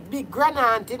big grand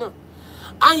auntie, you know.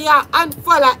 And you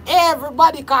unfollow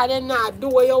everybody because they not do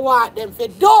what you want them to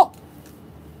do.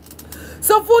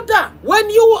 So foota, when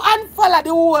you unfollow the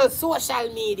whole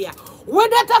social media, when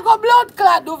that go blood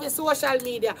clot do for social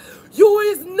media, you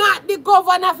is not the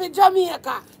governor for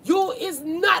Jamaica. You is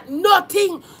not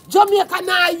nothing. Jamaica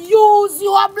now use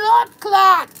your blood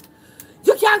clot.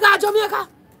 You can't go to Jamaica.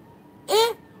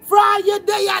 Eh? From you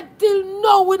there till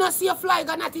now we don't see a fly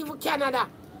go not even Canada.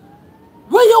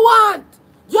 What you want?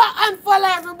 You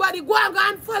unfollow everybody. Go and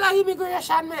unfollow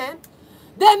immigration, man.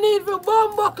 They need to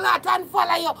bomb clot and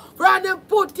follow you. From them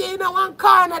put you in one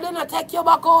corner, they not take you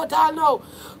back out all now.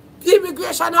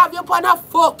 Immigration have you on a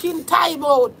fucking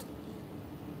timeout.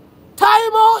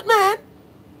 Timeout, man.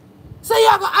 So you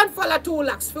have to unfollow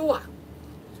tulox for what?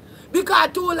 Because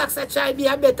tulox are trying to be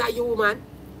a better human.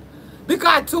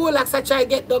 Because tulox are trying to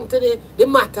get down to the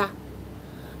matter.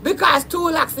 Because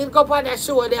tulox will go on the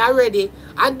show they already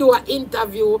and do an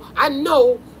interview and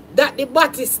know that the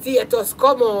body status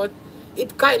come out,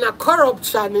 it kind of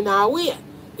corruption in our way.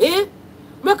 Eh?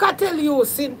 Make I tell you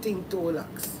something,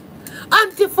 tulox.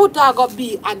 Auntiefoota go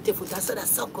be Auntiefoota, so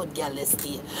that's so good, girl, let's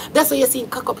stay. That's why you see him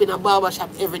cock up in a barber shop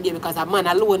every day because a man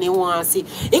alone he want to see.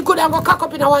 He could have go cock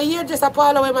up in a 1 year just a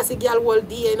parlor where I see girl all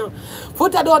day, you know.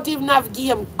 Foota don't even have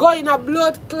game. Go in a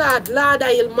blood clot, Lada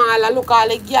Hill Mall and look all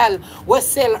the girl we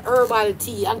sell herbal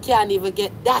tea and can't even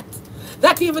get that.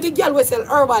 That even the girl we sell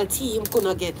herbal tea him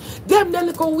couldn't get. Them the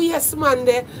little waste man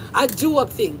there, a joke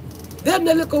thing. Them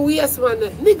the little waste man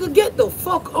there. Nigga, get the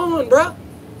fuck on, bro.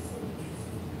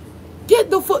 Get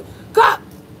the fuck. God,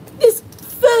 this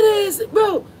fat ass,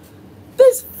 bro.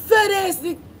 This fat ass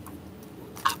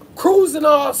cruising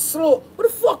all slow. What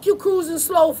the fuck you cruising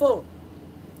slow for?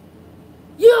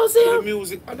 You know what I'm saying? The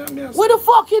music. With the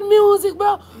fucking music,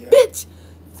 bro. Yeah. Bitch.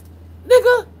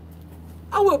 Nigga.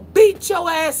 I will beat your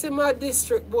ass in my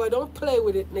district, boy. Don't play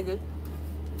with it, nigga.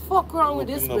 Fuck wrong with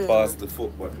this man. Pass the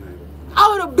football, nigga. I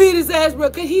would have beat his ass, bro,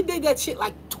 because he did that shit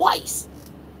like twice.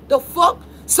 The fuck?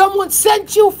 Someone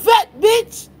sent you, fat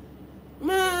bitch?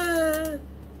 Man.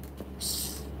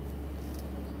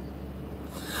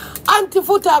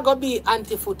 Auntiefoota gonna be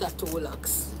Auntiefoota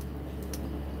tulox.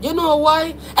 You know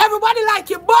why? Everybody like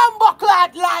your bomb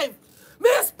clot life. Me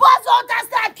spaz out and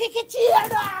start kicking cheer,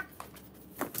 dog.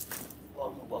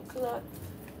 Bomb clot.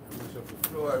 I'm the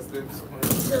floor as them.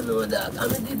 You know that. I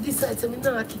mean, did decide to me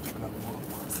not kick it.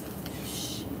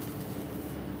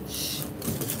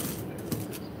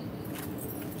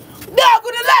 They're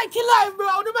gonna like your life,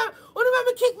 bro. Remember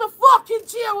me kick my fucking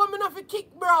chair when me not fi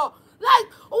kick, bro. Like,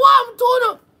 what I'm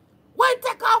doing? When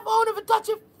take off, I want to touch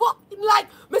it fucking like,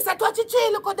 Mr. Touch it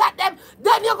chair, look at that them.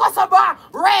 Then you go somewhere,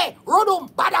 Ray, Rodum,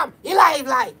 Badam, he live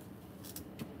like.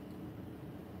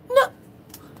 No.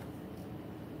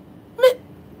 Me.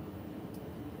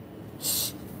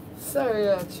 Shh. Sorry,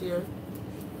 Archie.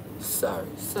 Sorry.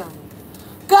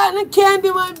 Cotton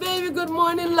Candy, my baby, good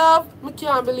morning, love. I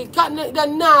can't believe Cotton that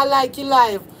not like you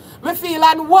live. Me feel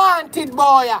unwanted,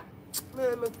 boy.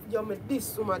 Me this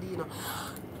somebody, you know.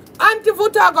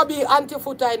 Auntiefoota gonna be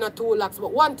Auntiefoota in a tulox,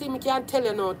 but one thing I can tell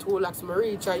you now, tulox, me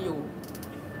reach at you.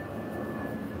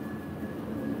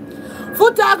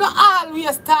 Foota gonna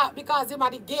always talk because him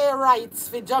are the gay rights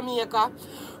for Jamaica.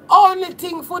 Only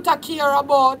thing Foota care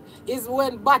about is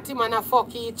when Batman are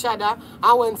fuck each other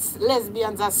and when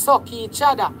lesbians are suck each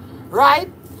other.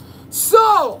 Right?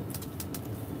 So,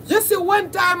 you see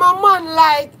one time a man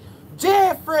like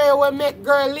Jeffrey will make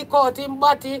girl lick out him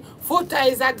body, Foota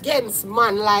is against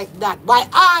man like that. By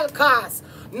all costs.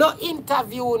 No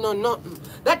interview, no nothing.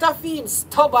 That a feel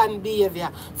stubborn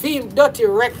behavior. Feel dirty,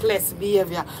 reckless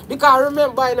behavior. Because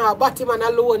remember, you know, Batman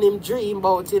alone him dream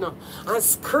about, you know, and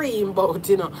scream about,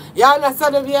 you know. You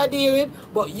understand what we are dealing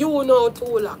with? But you know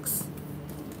tulox.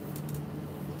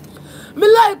 Me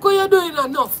like what you're doing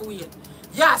enough with.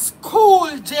 You're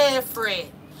school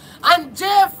Jeffrey. And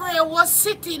Jeffrey was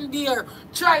sitting there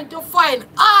trying to find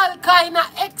all kind of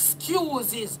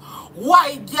excuses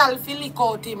why girl feel lick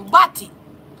out him body.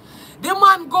 The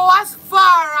man go as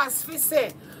far as to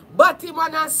say,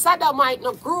 Batman and Sodomite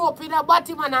no grew up in a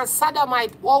Batman and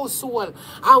Sodomite household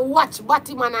and watch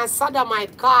Batman and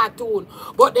Sodomite cartoon.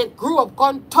 But they grew up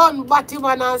on ton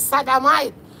Batman and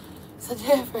Sodomite. So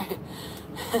Jeffrey,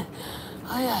 oh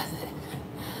yeah,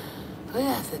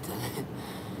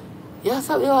 you have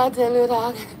something you want to tell you,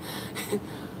 dog?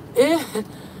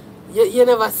 You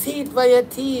never see it by your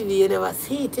TV, you never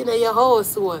see it in your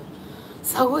household.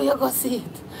 So where you go see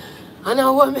it? And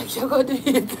I want to make you go do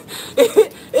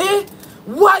it.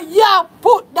 Why you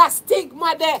put that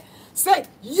stigma there? Say,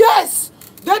 yes,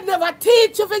 they never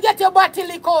teach you to get your body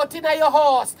lick out in your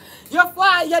house. Your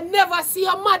father, you never see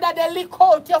your mother they lick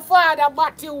out your father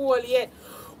body hole yet.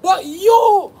 But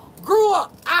you grew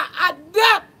up and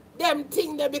adapt them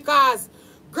thing there because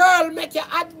girl make you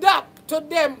adapt to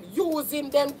them using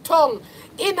them tongue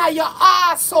in your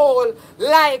arsehole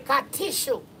like a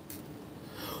tissue.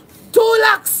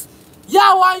 tulox. You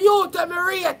want you to me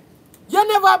rate. You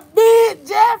never beat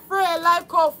Jeffrey like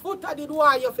how Foota did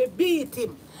want you to beat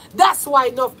him. That's why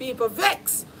enough people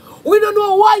vex. We don't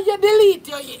know why you delete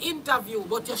your interview,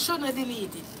 but you shouldn't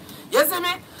delete it. You see me?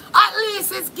 At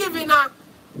least it's giving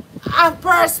a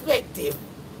perspective.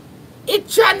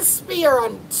 It's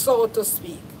transparent, so to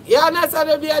speak. You understand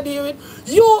what I deal with?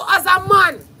 You as a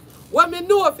man, when me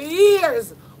know for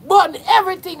years, but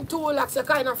everything tulox, you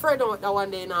kind of afraid out that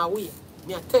one day in a way.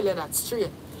 Me I tell you that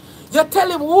straight. You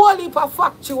tell him whole heap of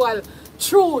factual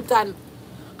truth and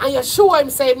you show him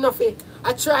say nothing.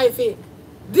 I try to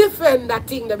defend that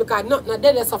thing there because not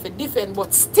dead of it defend,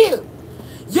 but still,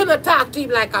 you not talk to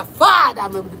him like a father,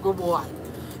 my good boy.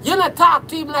 You not talk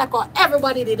to him like how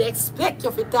everybody did expect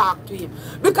you to talk to him.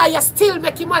 Because you still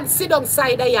make him man sit down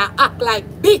side and you act like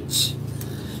bitch.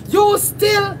 You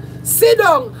still sit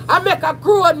down and make a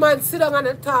grown man sit down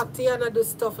and talk to you and do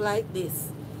stuff like this.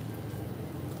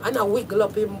 And I wiggle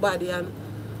up him body and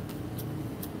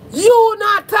you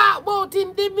not talk about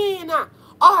him demeanor.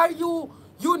 Are you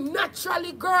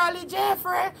naturally girly,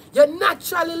 Jeffrey? You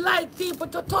naturally like people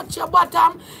to touch your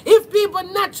bottom. If people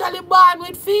naturally born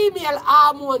with female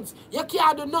hormones, you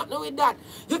can't do nothing with that.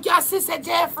 You can't see say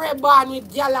Jeffrey born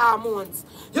with girl hormones.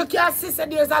 You can't see say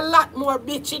there's a lot more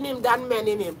bitch in him than men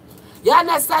in him. You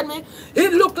understand me?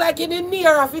 It look like in the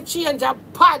near of it change a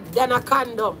pad than a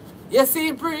condom. You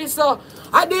see, pretty so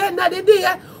at the end of the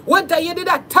day, one time you did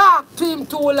a talk to him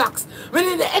tulox. We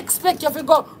didn't expect you to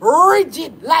go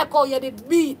rigid like how you did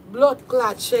beat blood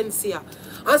clot Shensia.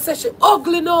 And say she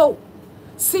ugly now.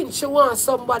 Since she wants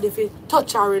somebody to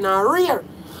touch her in her rear.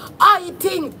 I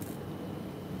think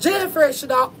Jeffrey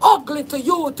should have ugly to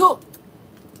you too.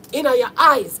 In your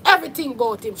eyes. Everything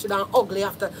about him should have ugly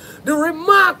after. The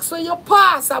remarks when you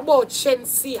pass about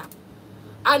Shensia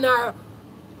and her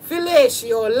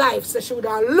fellatio life, so she would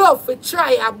have loved to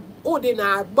try a hood in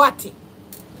her body.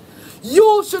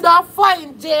 You should have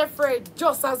find Jeffrey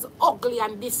just as ugly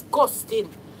and disgusting.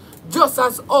 Just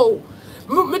as oh.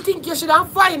 I think you should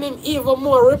have find him even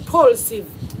more repulsive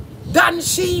than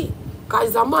she.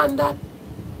 Because a man that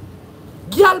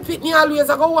girl pitney always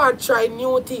go want to try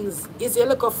new things. Is you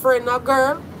look a friend or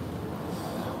girl?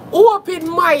 Open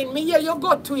mind, me, yeah, you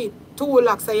go to it.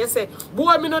 Tulox, and you say,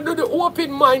 boy, me not do the open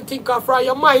mind thing, because from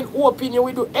your mind open, you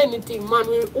will do anything, man,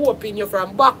 will open you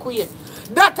from back way.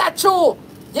 That a true.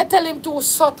 You tell him too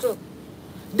subtle.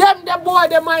 Them, the boy,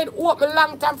 the mind open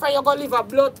long time for you go live a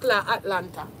blood clot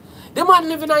Atlanta. The man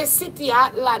live in a city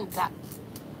Atlanta.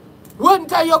 One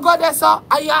time you go there, so,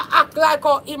 and you act like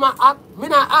how him a act, me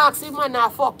not ask him, man,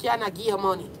 not fuck you and not give you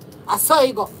money. I saw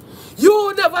you go.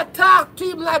 You never talk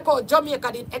to him like how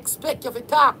Jamaica did expect you to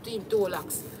talk to him,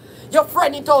 Tulox. You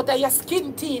friend it out and your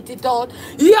skin teeth it out.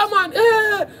 Yeah, man,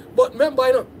 eh. But remember,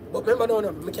 you know,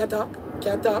 no, I can't talk.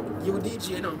 Can't talk. You DJ,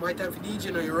 you know, my time for DJ,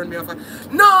 you know, you run me off.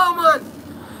 No, man.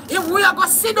 If we are going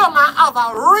to sit down and have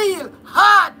a real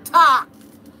hard talk,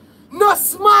 no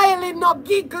smiling, no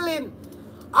giggling,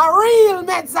 a real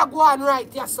meds are going right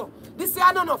here, so. This is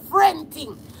another friend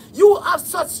thing. You have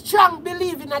such strong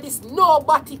belief in this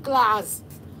nobody clause.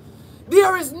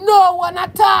 There is no one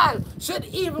at all should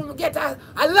even get a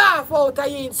laugh out of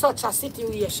you in such a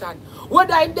situation.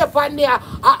 Whether in the pan there,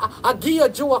 a give you a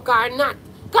joke or not.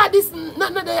 Because this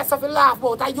none of the stuff you laugh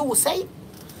about, are you say?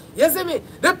 You see me?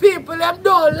 The people them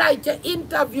don't like your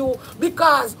interview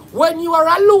because when you are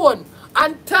alone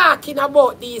and talking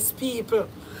about these people,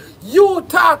 you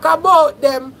talk about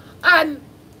them and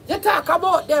you talk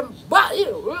about them, but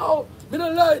you know, me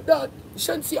don't like that. You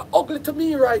shouldn't see ugly to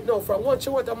me right now from once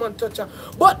you want a man touch her.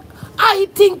 But I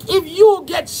think if you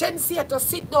get Shensia to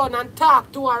sit down and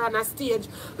talk to her on a stage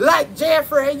like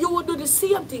Jeffrey, you would do the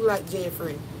same thing like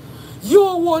Jeffrey.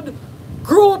 You would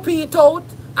group it out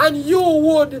and you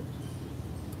would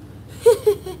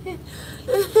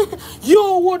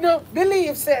you wouldn't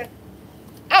believe, say,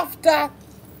 after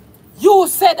you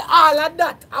said all of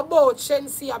that about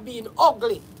Shensia being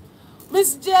ugly.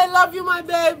 Miss J, love you, my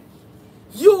babe.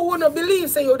 You wouldn't believe,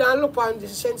 say, you don't look on the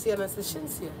Shensia and say,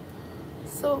 Shensia.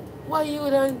 So, why you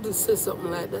don't do say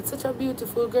something like that? Such a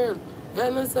beautiful girl. You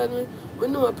understand me? We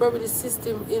know probably the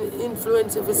system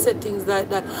influence if you say things like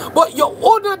that. But you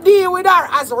wouldn't deal with her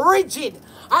as rigid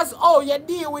as how you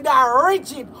deal with her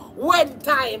rigid when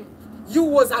time you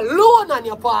was alone on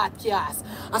your podcast.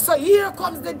 And so here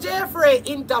comes the Jeffrey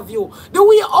interview. The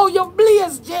way how you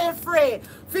blaze Jeffrey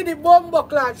for the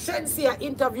Bumbleclad Shensia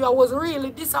interview, I was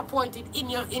really disappointed in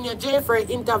your Jeffrey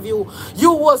interview.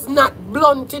 You was not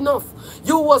blunt enough.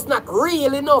 You was not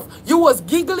real enough. You was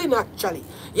giggling actually.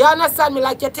 You understand me?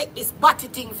 Like you take this batty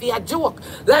thing for your joke.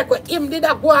 Like what him did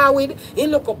a go on with, he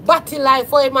look a batty life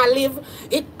for him and live.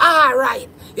 It alright.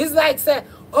 It's like say,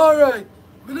 alright.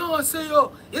 You know what I say,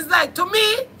 yo? It's like to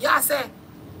me, you say,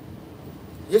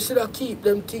 you should have keep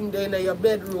them things there in your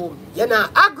bedroom. You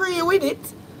not agree with it,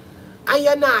 and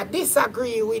you not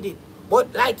disagree with it.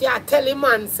 But like you tell a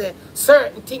man, say,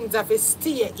 certain things have to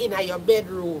stay in your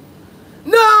bedroom.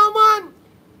 No, man.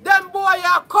 Them boy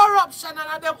are corruption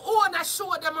and them owner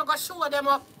show them, I go show them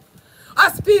up.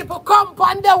 As people come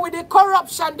on there with the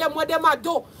corruption, them what them are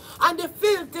do, and the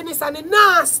filthiness and the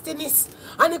nastiness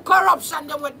and the corruption,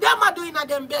 them what them are doing in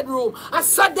them bedroom, and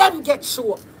so them get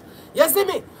show. You see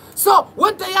me? So,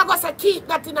 when you go to keep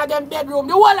that in them bedroom,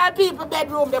 the whole of people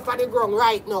bedroom they're on the ground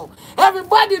right now.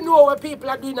 Everybody know what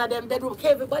people are doing in them bedroom.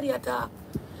 Everybody attack.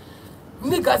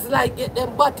 Niggas like get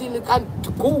them body and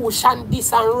goosh and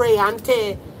this and ray and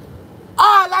tear.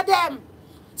 All of them.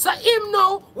 So him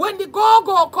now, when the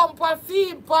Go-Go come for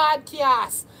film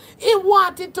podcast, he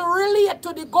wanted to relate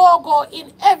to the Go-Go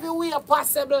in every way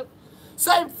possible.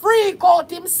 So he freak out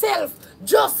himself,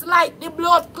 just like the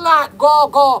blood clot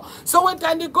Go-Go. So when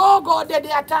the Go-Go they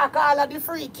attack all of the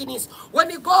freakiness. When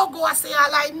the Go-Go say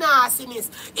all like nastiness,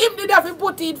 him did have to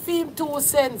put in film 2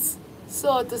 cents,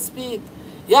 so to speak.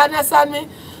 You understand me?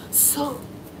 So,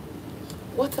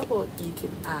 what about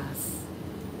eating ass?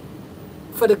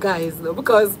 For the guys though,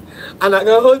 because I'm not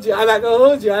gonna hold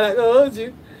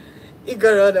you. It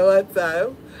got around at one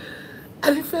time.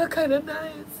 And it felt kind of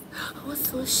nice. I was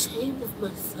so ashamed of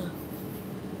myself.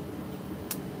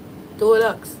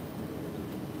 Tulox.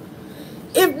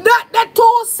 If not the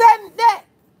 2 cents there,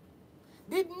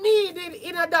 did needed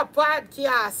in the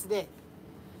podcast there.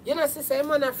 You know, sister,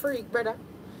 I'm on a freak, brother.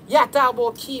 You talk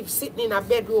about keep sitting in a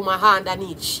bedroom and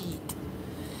underneath sheet.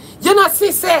 You know,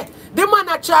 sister, the man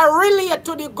that try relate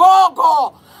to the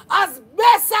Go-Go as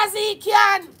best as he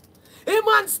can. He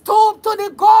man stoop to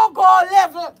the Go-Go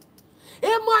level. He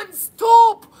man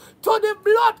stoop to the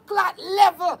blood clot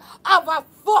level of a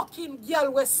fucking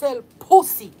girl who sell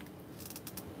pussy.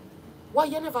 Why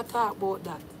you never talk about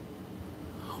that?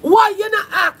 Why you not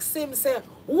ask him, say,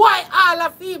 Why all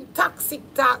of him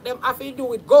toxic talk them have to do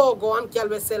with go and girl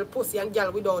will sell pussy and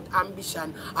girl without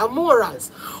ambition and morals?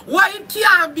 Why it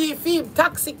can't be him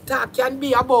toxic talk can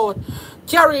be about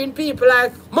carrying people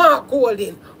like Mark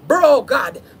Golding, Bro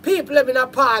God, people living in a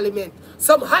parliament,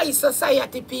 some high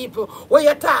society people where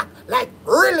you talk like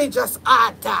religious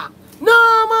art talk?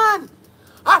 No man!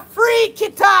 A freaky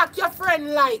talk your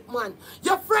friend like, man.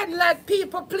 Your friend like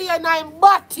people playing in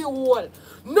body hole.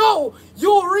 No,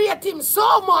 you rate him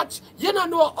so much, you don't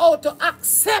know how to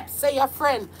accept, say your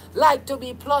friend like to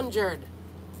be plungered.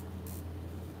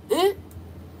 Eh?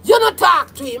 You don't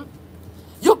talk to him.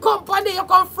 You come and you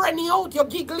come friendly out, you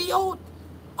giggly out.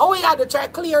 How you have to try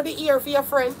to clear the ear for your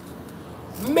friend?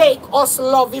 Make us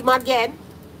love him again.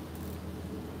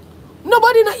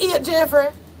 Nobody not hate Jeffrey.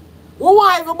 We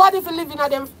want everybody to live in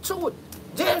them truth.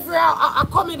 Jeffrey, a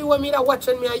comedy when me that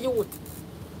watching me a youth.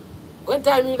 One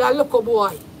time he a local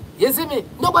boy. You see me?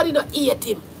 Nobody not hate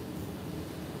him.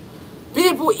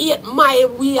 People hate my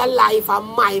way of life and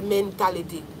my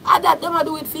mentality. And that them a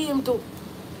do it for him too.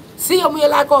 See him way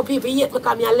like how people hate me because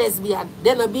I'm a lesbian.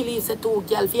 Then I believe say two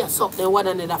girls for suck them one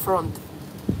another front.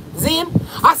 See him?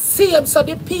 I see him so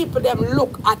the people them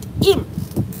look at him.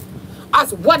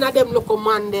 As one of them look a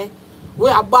man there. We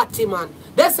are batty man.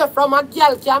 They say from a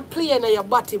girl can play and your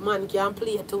batty man can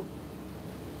play too.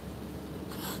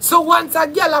 So once a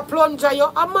girl a plunger you,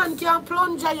 a man can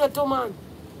plunger you too, man.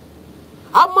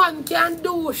 A man can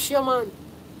douche you, man.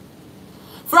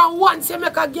 From once you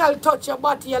make a girl touch your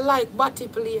body, you like body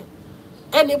play.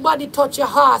 Anybody touch your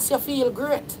horse, you feel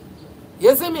great.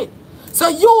 You see me? So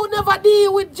you never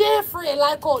deal with Jeffrey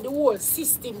like how the whole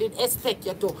system did expect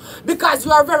you to. Because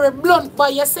you are very blunt by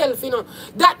yourself, you know.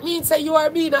 That means that you are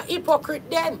being a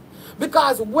hypocrite then.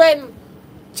 Because when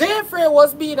Jeffrey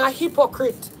was being a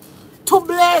hypocrite, to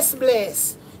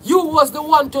bless, you was the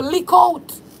one to lick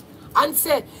out and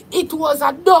say it was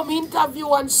a dumb interview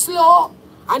and slow.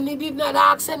 And he did not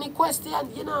ask any question.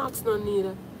 You don't ask none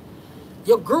neither.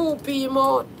 You group him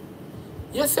out.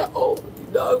 You say, oh,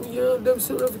 dog, you know, them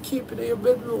sort of keep it in your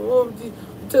bedroom.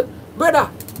 Brother,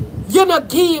 you not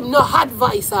give him no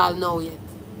advice all now yet.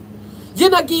 You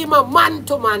not give him a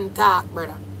man-to-man talk,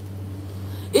 brother.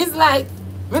 It's like,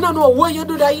 we don't know where you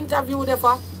do the interview there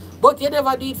for, but you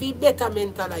never do it for better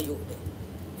mental than you.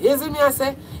 You see me I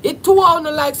say? It two on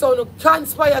the like so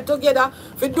conspire together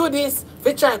to do this,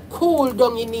 to try to cool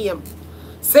down your name.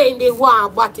 Saying they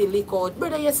want body lick out.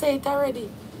 Brother, you say it already.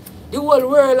 The whole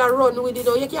world are run with it.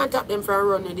 You can't tap them for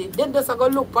run with it. Then just go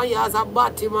look for you as a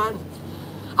batty man.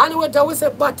 And when we say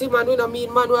batty man, we don't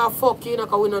mean man who are fuck you,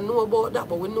 because we don't know about that,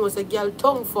 but we know it's a girl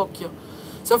tongue fuck you.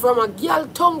 So from a girl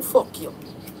tongue fuck you,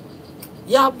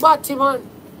 you're a batty man.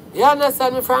 You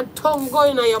understand me? From tongue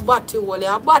going on your batty hole,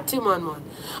 you're a batty man, man.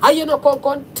 And you know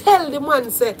can tell the man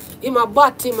say him a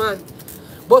batty man.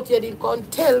 But you didn't can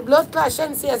tell blood clash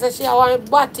and say she want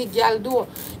a batty girl do.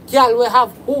 Girl will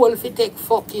have hole if you take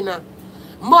fucking her.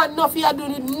 Man, no fear do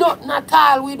nothing at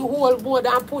all with the whole board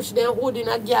and push them hood in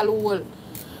a girl hole.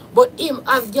 But him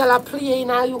and girl are playing in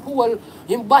a hole,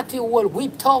 in body hole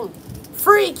with tongue.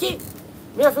 Freaky.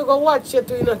 Me have to go watch you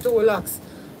too in a tulox.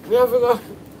 Me have to go.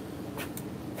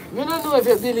 Me don't know if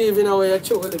you believe in how you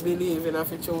truly believe in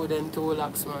if you show them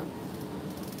tulox, man.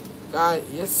 God,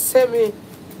 you see me.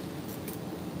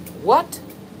 What?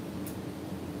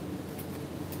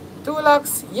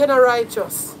 Tulox, you're not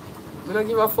righteous. I don't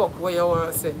give a fuck what you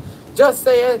want to say. Just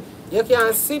say you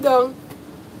can sit down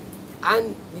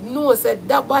and you know say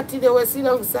that body they will sit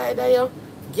down side of you.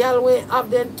 Girl will have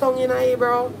them tongue in her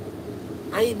eyebrow.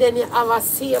 And then you have a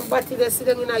same body they sit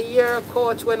down in a year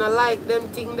couch when I like them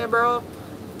thing there, bro.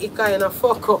 It kind of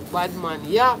fuck up, bad man.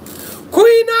 Yeah.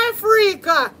 Queen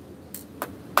Ifrica.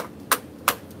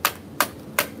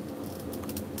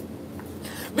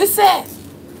 Me say,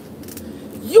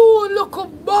 you look a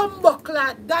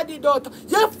bumbleclad, daddy daughter.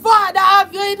 Your father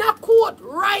have you in a court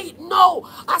right now.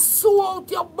 I sew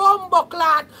out your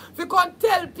bumbleclad. If you can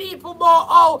tell people about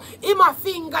how him a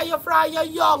finger you from you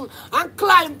young and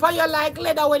climb for you like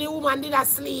leather when the woman did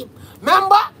asleep.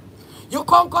 Remember? You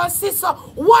can sister.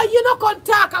 Why you not can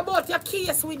talk about your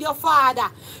case with your father?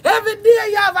 Every day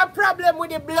you have a problem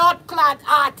with the blood clot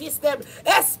artist them,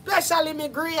 especially me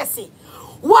Gracie.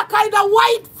 What kind of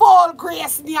white fall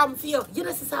Grace name for you? You know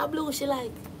this is how blue she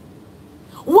like.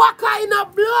 What kind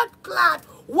of blood clot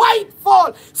white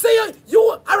fall? So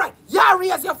you alright, you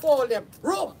raise your fall them.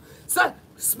 Room. So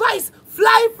Spice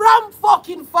fly from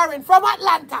fucking foreign, from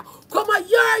Atlanta. Come on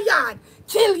your yard.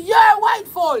 Kill your white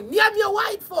fall. Name your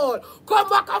white fall. Come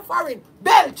back a foreign.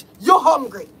 Belch, you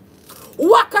hungry.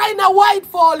 What kind of white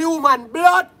fall human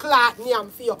blood clot name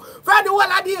for you? From the whole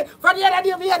of the other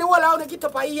day, we had the whole of get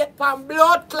up and eat pan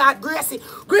blood clot Gracie.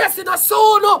 Gracie no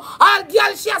so no. All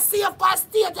girl she a safe for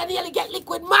stage and nearly get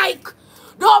liquid mic.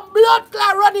 No blood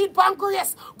clot running pan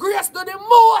Grace. Grace do the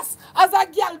most as a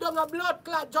girl down a blood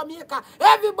clot Jamaica.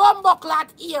 Every bumbo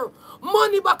clot here.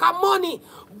 Money back a money.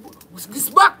 This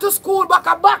back to school,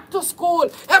 back to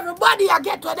school. Everybody I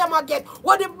get what them I get.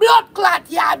 What the blood clot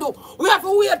here do? We have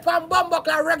to wait for bumbo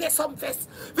clot reggae some fest.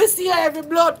 We see every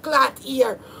blood clot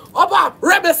here. Oba,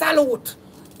 rebel salute.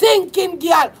 Thinking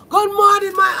girl. Good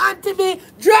morning, my auntie me.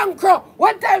 Drunk.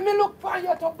 One time me look for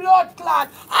you to blood clot.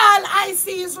 All I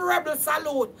see is rebel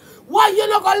salute. Why you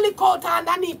not gonna lick out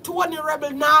underneath 20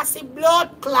 rebel nasty blood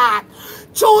clot?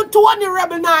 Chow 20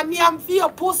 rebel now name for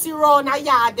your pussy round a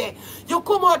yard there. You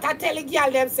come out and tell the girl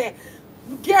them say,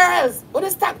 girls, when you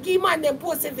stop giving man them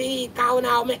pussy for eat, cause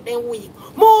now make them weak.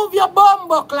 Move your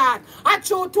bumbo clot. And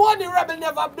chow 20 rebel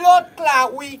never blood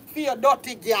clot weak for your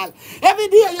dirty girl. Every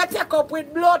day you take up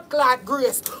with blood clot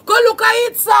Grace. Go look at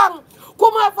it song.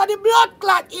 Come out for the blood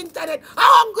clot internet.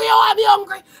 How hungry you want to be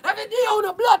hungry? Every day you want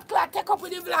a blood clot, take up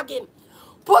with the vlogging.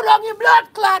 Put on your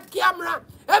blood clot camera.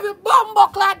 Every bumbo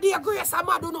clot day, Grace I'm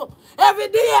do know. Every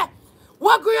day.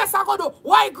 What Grace I go do?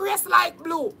 Why Grace like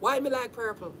blue? Why me like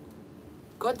purple?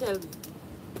 God tell me.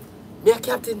 Me a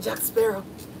Captain Jack Sparrow.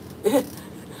 And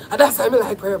that's why me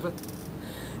like purple.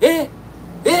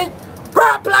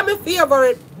 Purple is my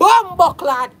favorite bumbo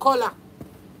clot color.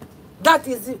 That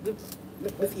is it.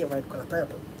 My favorite color,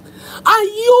 purple. And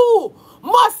you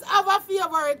must have a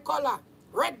favorite color.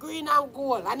 Red, green, and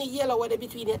gold. And the yellow where they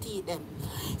between your teeth them.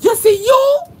 You see,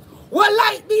 you will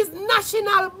like this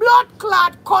national blood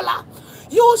clot color.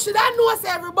 You should have known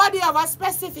everybody have a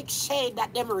specific shade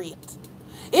that them rate.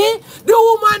 The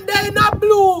woman there in a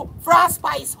blue, France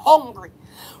Spice hungry.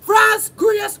 France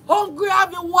Grace hungry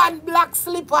having one black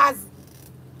slippers.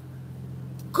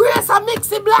 Grace a mix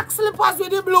the black slippers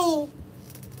with the blue.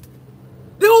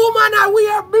 The woman I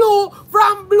wear blue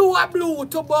from blue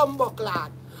to bumbo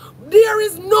clot. There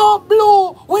is no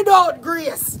blue without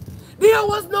Grace. There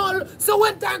was no, so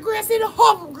when time Grace is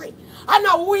hungry and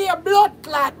I wear blood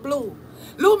clot blue.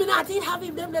 Luminati have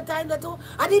him them the time that too.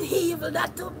 I did he evil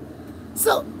that too.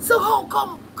 So how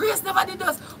come Grace never did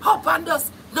us hop and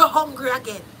us no hungry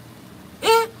again?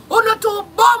 Or not to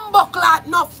bumbo clot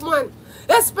enough man.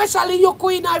 Especially you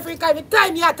Queen Africa, every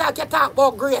time you talk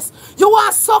about Grace. You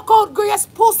want to suck out Grace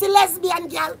pussy lesbian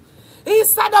girl.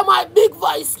 Instead of my big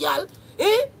voice girl.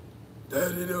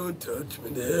 Daddy don't touch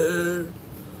me there.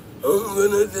 I'm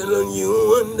gonna tell on you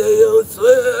one day I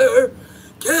swear.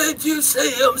 Can't you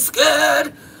say I'm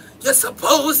scared? You're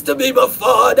supposed to be my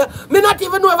father. Me not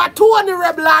even know if a 20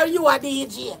 rebel are you a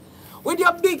DJ. With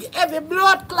your big heavy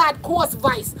blood clot coarse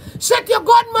voice. Shut your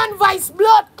gunman voice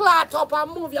blood clot up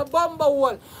and move your bumbo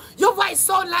hole. Your voice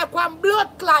sound like one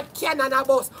blood clot cannon a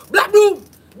bus. Black boom!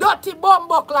 Dirty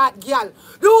bumbo clot girl.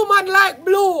 The woman like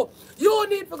blue. You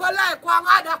need to go like one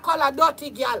other color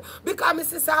dirty girl. Because my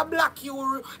sister black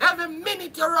you every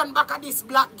minute you run back at this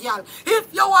black girl.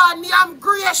 If you want damn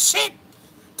grey shit,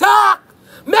 talk.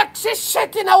 Make she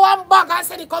shit in a one bag and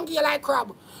send it come to you like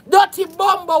crab. Dirty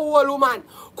bumbo hole woman.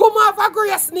 Come off a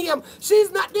Grace name.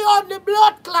 She's not the only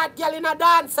blood clot girl in a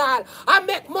dance hall. I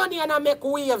make money and I make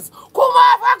waves. Come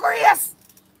off a Grace.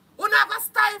 You not gonna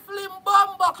stifle him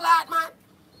bumbo clot man.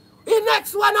 The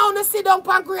next one I wanna sit down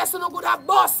on Grace and I could have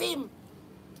boss him.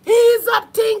 He's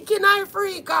up thinking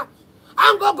ifrica.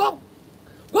 I'm go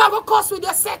cuss with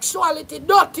your sexuality,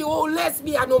 dirty old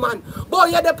lesbian woman. Boy,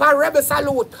 you're the pan rebel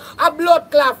salute. A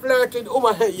blood clot flirting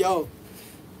woman. Yo.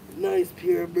 Nice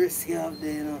pure breast you have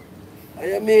there, you know.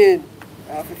 I mean,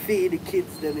 I have to feed the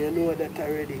kids then, you know that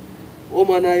already.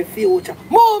 Woman, I feel what you...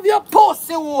 Move your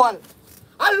pussy hole.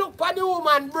 I look at the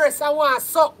woman breast and want to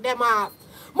suck them off.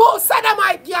 Move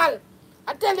sodomite, girl.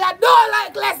 I tell you, I don't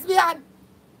like lesbian.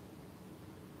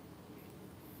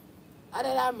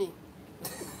 Other than me.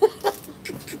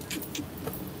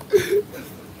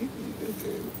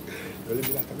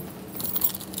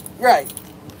 Right.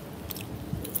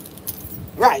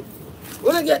 Right.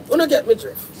 Wanna get me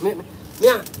drift. Me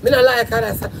not like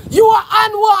that. You are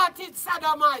unwanted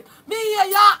sodomite. Me here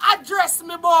you address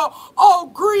me boy. Oh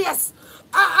Grace.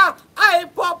 I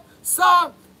pop.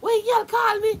 So what you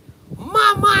call me?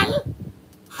 Mammal.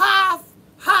 Half.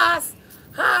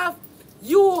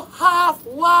 You half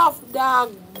waff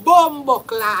dog bumbo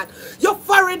clan. Your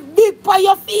forehead big by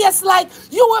your face like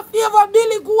you a favor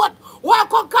Billy Goat. Why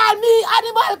could call me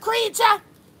animal creature?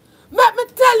 Let me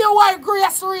tell you why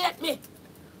Grace rate me.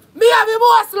 Me have the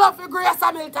most love for Grace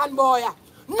Hamilton boy.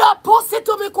 No pussy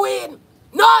to me queen.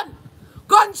 None.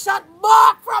 Gunshot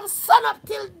bark from sun up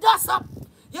till dust up.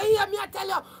 You hear me? I tell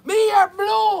you, me hear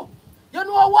blue. You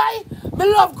know why? Me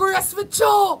love Grace with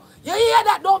you. You hear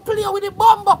that? Don't play with the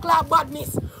bumbuckler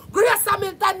badness. Grace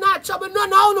Hamilton not trouble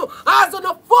none of you. As on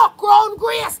the fuck round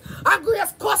Grace. And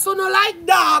Grace cuss on you like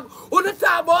dog. On the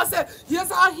top about say, yes,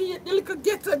 I hear the little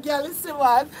ghetto girl. You see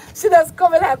what? She just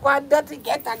coming like one dirty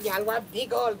ghetto girl, one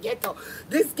big old ghetto.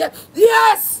 This girl,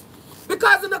 yes!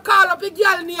 Because when you call up a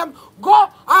girl name, go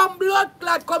and blood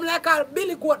clot come like a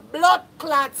billy goat, blood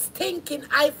clot, stinking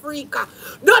ifrica.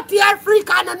 Dirty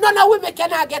ifrica and none of women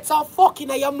cannot get some fucking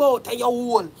in your mouth and your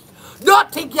hole.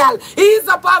 Dirty girl, he's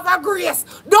up of a Grace.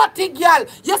 Dirty girl,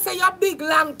 you say you're big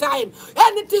long time.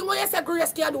 Anything when you say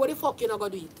Grace can do, what the fuck you not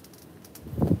gonna do it?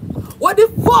 What the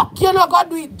fuck you not gonna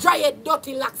do it? Dry it,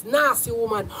 dirty locks, nasty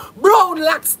woman. Brown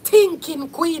locks, stinking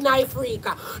queen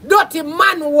ifrica. Dirty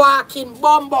man walking,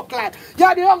 bumbuckler.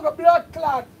 You're the younger blood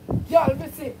clot. Y'all me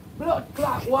see, blood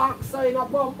clot walks so in a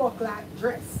bumbuckler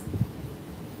dress.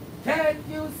 Can't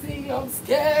you see I'm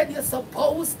scared? You're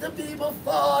supposed to be my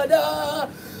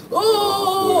father.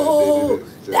 Oh,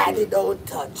 daddy, don't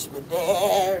touch me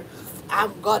there.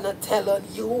 I'm gonna tell on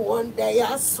you one day,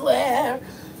 I swear.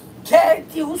 Can't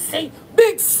you see?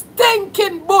 Big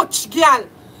stinking butch girl.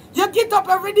 You get up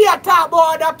every day and talk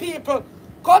about other people.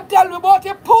 Come tell me about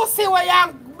your pussy where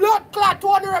you blood clot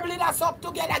honorably that's up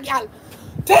together, girl.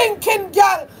 Thinking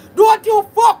girl, don't you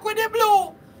fuck with the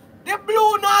blue. The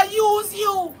blue not use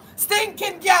you.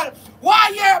 Stinking girl.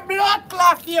 Why your blood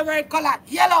clot favorite color?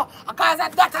 Yellow. Because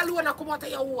that alone come out of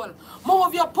your hole.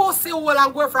 Move your pussy hole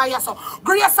and go for yourself.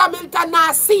 Grace Hamilton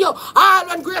not see you. All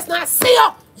when Grace not see you,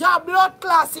 your blood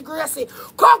clot see Gracie.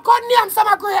 Come name some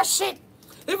of Grace shit.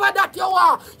 If that you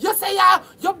are, you say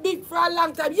you're big for a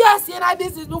long time. Yes, you know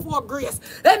this is before Grace.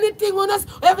 Anything on us,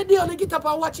 every day when you get up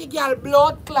and watch a girl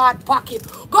blood clot pocket.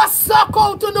 Go suck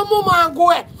out to the mama and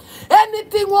go.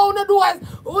 Anything we want to do is,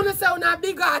 we want to say we're a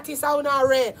big artist and we're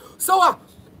rare. So,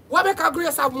 what make a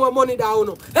Grace have more money than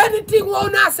you? Anything we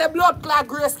want to say blood clot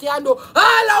Grace can do,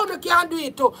 all of you can do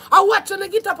it too. And watch when you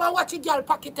get up and watch a girl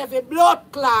pocket every blood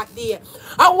clot there.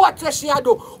 And watch what she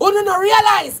do. You don't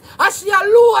realize, as she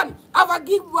alone have a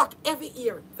give back every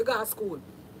year to go to school.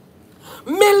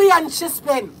 Millions she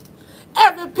spend.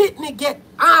 Every pitney get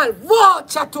all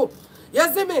voucher too.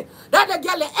 You see me? That the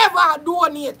girl ever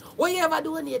donate. What you ever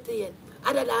donate to yet?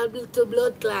 Other than to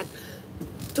blood clot,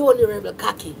 to honorable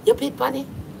cocky. You pit panny?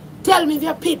 Tell me if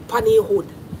you pit panny hood.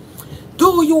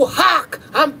 Do you hack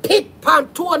and pit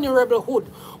pan to honorable hood?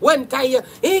 When time you,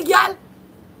 girl?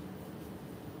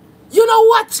 You know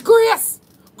watch Grace?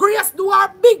 Grace do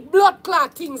our big blood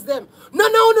clot things them. No,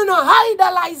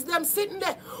 idolize them sitting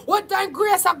there. One time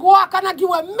Grace I go walk and I give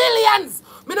her millions.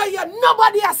 Me no hear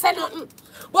nobody a say nothing.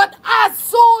 But as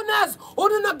soon as you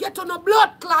do not get on a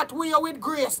blood clot where you with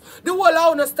Grace, the whole I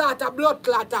want to start a blood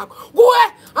clot talk. Go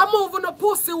ahead and move on the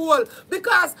pussy hole.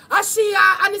 Because as she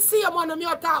and the same one me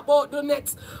talk about the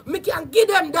next, me can give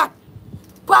them that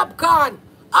Popcaan.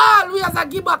 Always I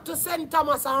give back to St.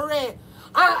 Thomas and Ray.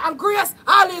 And Grace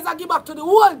always I give back to the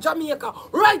whole Jamaica.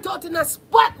 Right out in a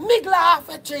spot, middle half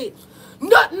a tree.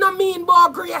 Nothing I mean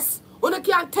about Grace. When you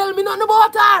can't tell me nothing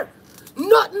about her.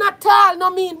 Nothing at all no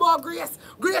mean about Grace.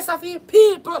 Grace of the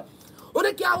people. When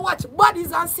you can watch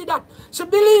bodies and see that. She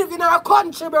believe in her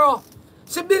country, bro.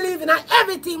 She believe in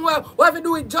everything we have to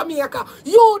do with Jamaica.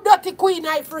 You dirty queen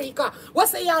ifrica. What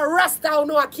say you Rasta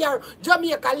no care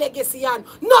Jamaica legacy and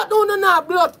not no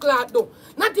blood clot do.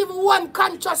 Not even one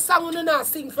conscious song you not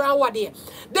sing for our day.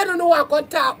 They don't know what to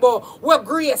talk about what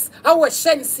Grace, our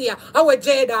Shensia, our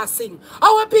Jada sing.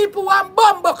 Our people want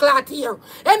bumbo clot here.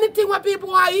 Anything what people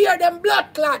want to hear them blood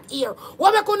clot here.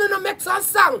 What we gonna make some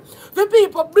song? The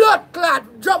people blood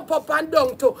clot jump up and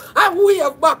down to and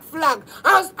wave back flag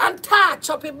and touch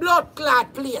up a blood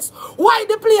clot place. Why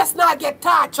the place not get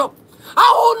touch up? I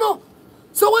don't know.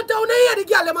 So what down hear the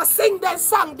girl them sing them,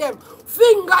 song them,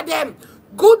 finger them,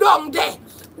 go down there.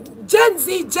 Gen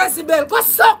Z Jezebel, go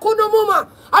suck on the mama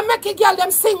and make a girl them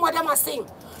sing what them a sing.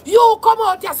 You come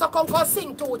out here so come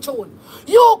sing to a tune.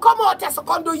 You come out here so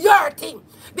come do your thing.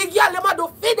 The girl them a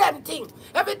do feed them thing.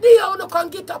 Every day you no come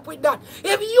get up with that.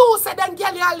 If you say them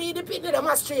girl you lead the people them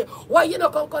astray, why you no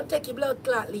come take your blood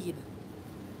clot lead?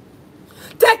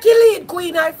 Take your lead,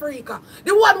 Queen Ifrica.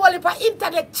 The one who live on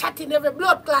internet chatting every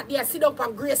blood clot there, sit up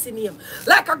and Grace in him.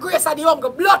 Like a Grace of the younger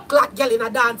blood clot girl in a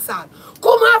dance hall.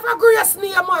 Come off a Grace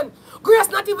name, man. Grace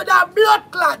not even that blood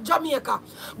clot Jamaica.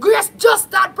 Grace just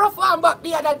start perform back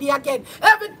the other day again.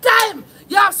 Every time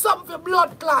you have something for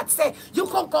blood clot, say, you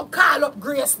come call up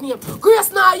Grace name.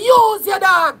 Grace now use your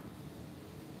dog.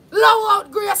 Low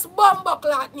out Grace bumbo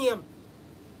clot name.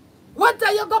 What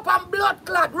time you go up on blood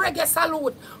clot, reggae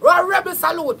salute, or rebel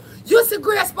salute? You see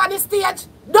Grace on the stage?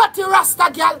 Dirty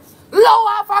Rasta girl. Low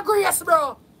off of Grace,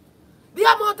 bro. The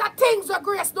amount of things that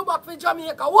Grace do back for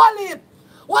Jamaica. Wally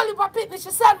for Pitney, she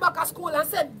sent back to school and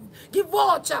said, give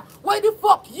voucher. Why the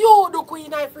fuck you do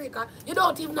Queen Ifrica? You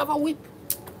don't even have a whip.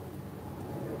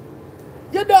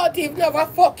 You don't even have a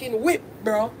fucking whip,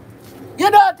 bro. You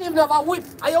don't even have a whip.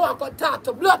 And you want to talk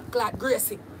to blood clot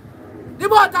Gracie. The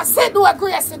mother said what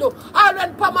Gracie do. And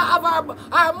when Pama have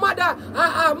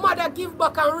her mother give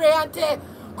back and Ray and tell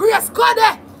Grace, go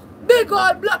there. Big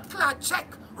old blood clot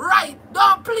check. Right.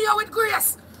 Don't play with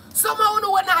Grace. Some of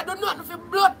you when I do nothing for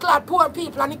blood clot poor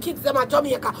people and the kids them at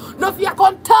Jamaica. No fear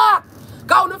can talk.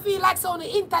 Because you feel like so on the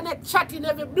internet chatting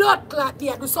every blood clot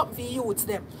there do something for youths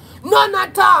them. None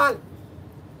at all.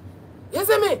 You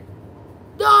see me?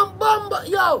 Don't bumble.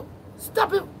 Yo,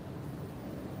 stop it.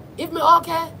 If me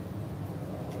okay,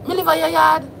 me live in your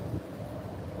yard.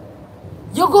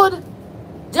 You good?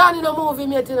 Johnny no move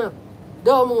him yet, you know.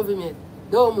 Don't move him yet.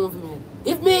 Don't move him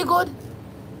yet. If me good,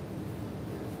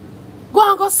 go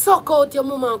and go suck out your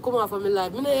mama and come out of my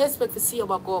life. I don't expect to see you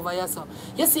back over here, sir.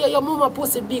 You see your mama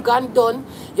pussy big and done.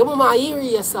 Your mama here,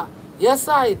 yes, sir. Yes,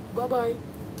 sir. Bye-bye.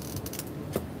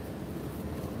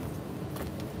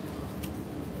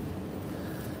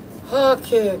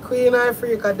 Okay, Queen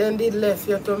Ifrica then did left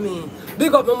you to me.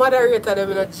 Big up my moderator,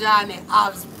 them in a Johnny,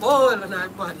 abs, ball and our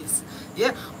bodies.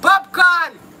 Yeah,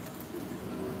 Popcaan!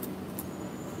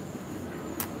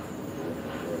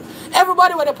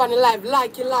 Everybody went up on the live,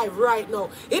 like your live right now.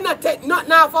 It not take not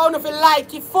now for you to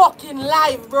like your fucking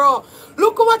live, bro.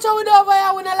 Look how much we do over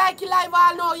here when I like your live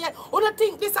all now yet. You don't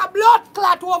think this a blood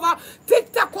clot over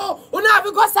TikTok, you have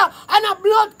to go and a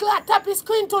blood clot tap your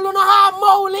screen to you know how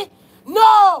moly.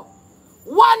 No!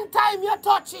 One time you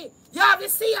touch it, you have to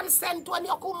see him sent when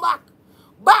you come back.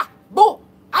 Bah, boo,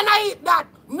 and I eat that.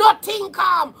 Nothing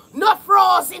calm, no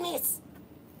frozeness.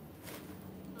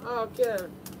 Okay.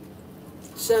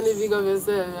 Shani big up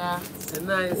yourself, yeah.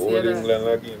 Nice, All hear that. England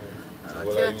again.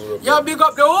 Okay. You big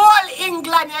up the whole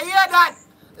England, you hear that?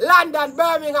 London,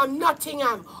 Birmingham,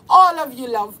 Nottingham. All of you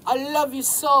love. I love you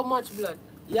so much, blood.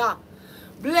 Yeah.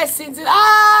 Blessings.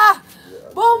 Ah!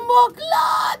 Bumbo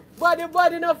clot!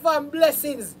 Body no fun.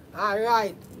 Blessings.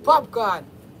 Alright. Popcaan.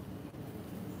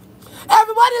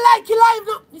 Everybody like your live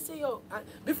now. You say, yo,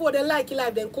 before they like your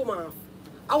live, then come off.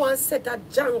 I want to set a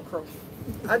jankro.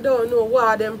 I don't know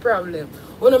what them problem.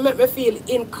 Wanna make me feel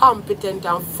incompetent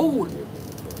and fool.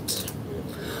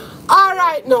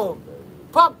 Alright now.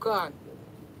 Popcaan.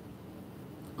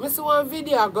 I see one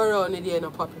video go around in there, no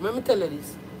puppy. Let me tell you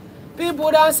this.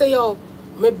 People don't say, yo,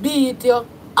 me beat you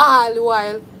all the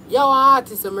while. You're an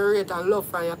artist and me rate and love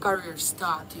from your career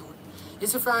start. You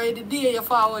see, from the day you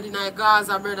forward in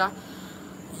Gaza, brother,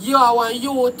 you're one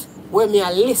youth where me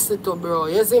I listen to, bro.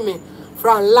 You see me?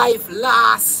 From life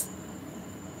last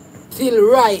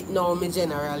till right now, me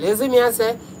general. You see me? I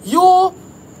say, you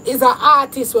is an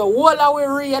artist where all we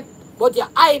rate, but you're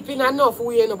hyping enough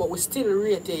way, you know, but we still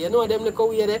rate you. You know them look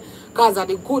away there? Because of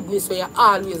the goodness where you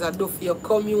always do for your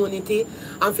community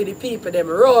and for the people them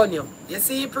around you. You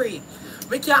see, Pre?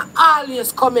 We can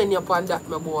always commend you upon that,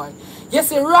 my boy. You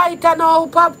see, right now,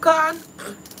 Popcaan,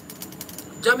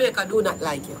 Jamaica do not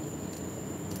like you.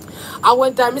 And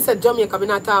one time, I said Jamaica, we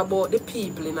not talk about the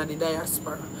people in the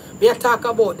diaspora. We talk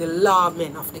about the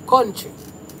lawmen of the country.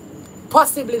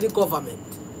 Possibly the government.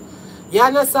 You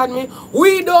understand me?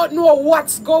 We don't know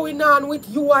what's going on with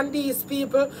you and these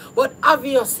people, but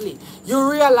obviously,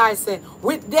 you realize that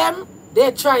with them,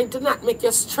 they're trying to not make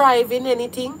you strive in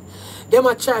anything. They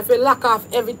might try to lock off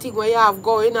everything what you have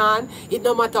going on. It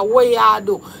no matter what you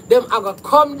do. Them are going to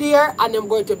come there and them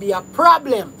going to be a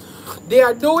problem. They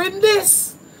are doing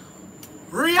this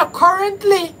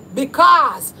recurrently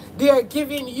because they are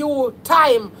giving you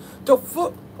time to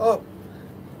fuck up.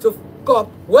 To fuck up.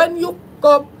 When you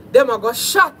fuck up, them are going to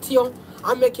shot you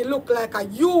and make it look like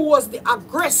you was the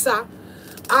aggressor.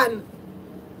 And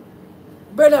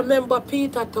brother, remember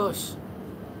Peter Tosh.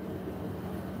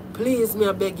 Please, me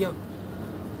I beg you.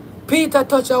 Peter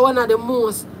Tosh is one of the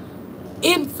most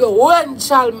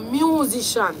influential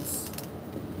musicians.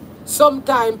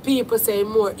 Sometimes people say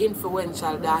more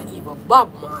influential than even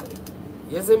Bob Marley.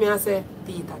 You see me I say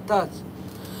Peter Tosh.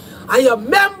 And you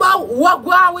remember what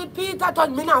go on with Peter Tosh?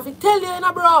 Me not have to tell you, you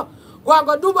know, bro. Go and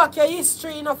go do back your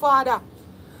history, you know, father.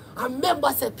 And remember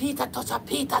say Peter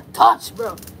Tosh,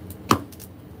 bro.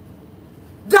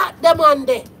 That the man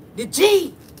there, the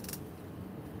G.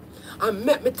 And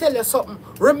let me tell you something.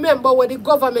 Remember what the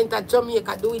government of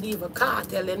Jamaica do with even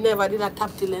cartel. They never did a tap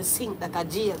till and sink that a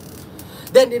jail.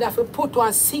 Then they have to put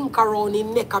one sink around his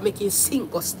neck and make him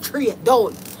sink go straight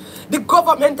down. The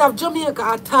government of Jamaica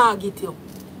are target you.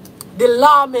 The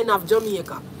lawmen of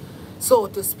Jamaica, so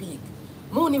to speak.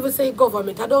 I won't even say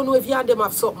government. I don't know if you and them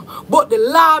have something. But the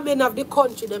lawmen of the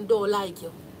country, them don't like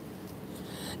you.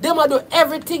 Them a do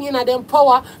everything in them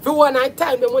power. For one night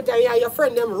time, them want to hear your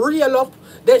friend them reel up,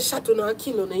 then shot you and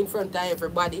kill you in front of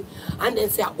everybody. And then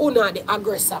say, Una the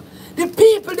aggressor. The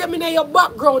people them in your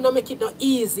background don't make it no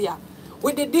easier.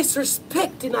 With the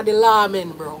disrespecting of the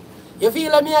lawmen, bro. You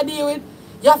feel what me I deal with?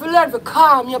 You have to learn to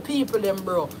calm your people them,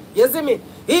 bro. You see me?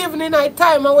 Even in night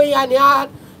time when you're in the yard,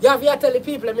 you have to tell the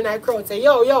people in the crowd, say,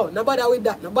 yo, no bother with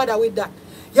that, no bother with that.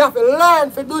 You have to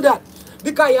learn to do that.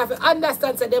 Because you have to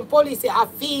understand that them police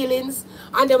have feelings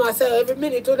and them are say every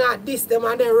minute you not this them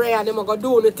and then rare and them are going to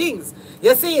do the things.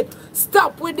 You see it?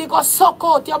 Stop with the go suck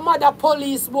out your mother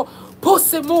police,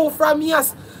 pussy move from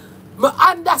yes.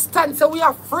 I understand so we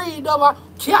are freedom.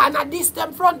 Can't this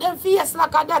them front them face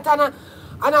like a that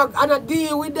and I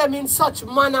deal with them in such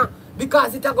manner.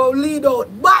 Because it go lead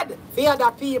out bad for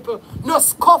other people. No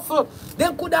scuffle.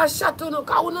 Them could have shot you. Because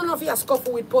I don't know if you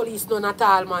scuffle with police none at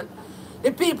all, man.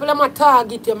 The people them a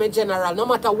target you, my general. No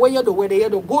matter what you do, whether you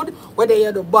do good, whether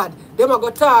you do bad. Them a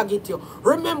go target you.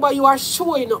 Remember, you are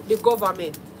showing up the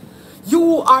government.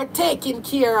 You are taking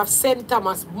care of St.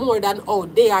 Thomas more than how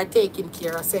they are taking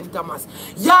care of St. Thomas.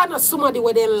 You are not somebody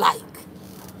where they like.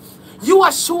 You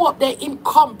are show up their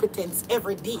incompetence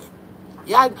every day.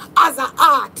 Yeah, as an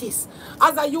artist,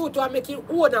 as a youth, I make you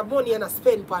own the money and I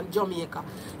spend on Jamaica.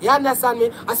 You understand me?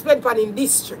 I spend on in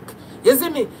district. You see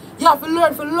me? You have to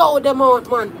learn to load them out,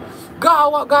 man.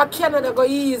 Go Canada, go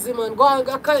easy, man. Go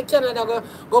Canada,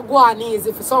 go on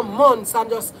easy for some months and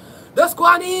just go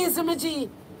on easy, my G.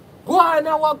 Go on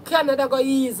and Canada, go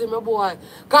easy, my boy.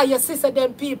 Because your sister,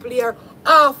 them people here,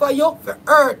 offer you for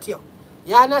hurt you.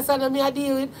 You understand what I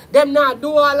deal with? Them not do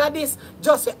all of this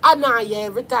just to honor you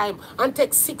every time and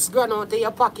take 6 grand out of your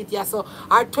pocket here, so,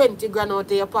 or 20 grand out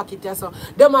of your pocket here, so.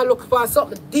 Them are looking for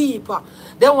something deeper.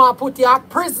 They want to put you in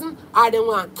prison or they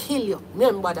want to kill you.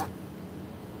 Remember that.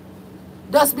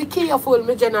 Just be careful,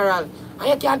 my general. And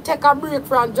you can take a break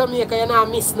from Jamaica, you not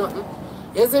miss nothing.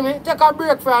 You see me? Take a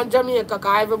break from Jamaica,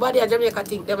 because everybody in Jamaica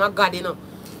think them a God, you know.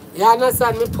 You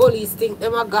understand me? Police think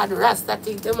them a God, Rasta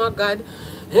think them a God.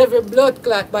 Every blood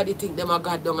clot body think them a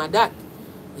God down at that.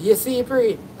 You see,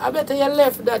 Pre? I better you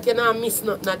left that you not miss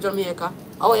nothing at Jamaica.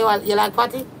 Oh, you like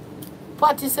Patty?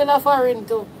 Patty sell a foreign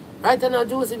too. Right now,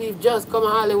 Juicy Beef just come to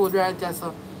Hollywood right there,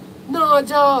 so. No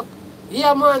joke.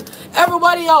 Yeah, man.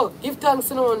 Everybody out. Give thanks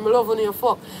to no one. I love when you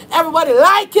fuck. Everybody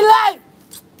like your life.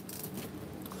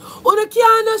 Oh, the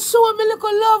can't show me a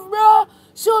little love, bro.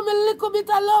 Show me a little bit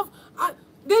of love.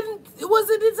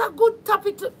 It's a good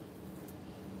topic to...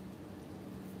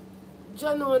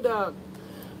 John, dog.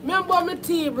 Remember my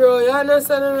tea, bro. You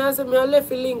understand me? I said, I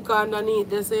left a link underneath.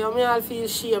 They say, me all feel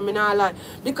shame, me not lie.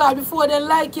 Because before they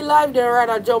like your life, they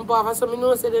rather jump off. I said, me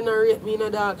know say they don't rate me, no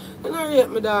dog. They don't rate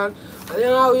me, dog. And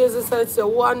then always say,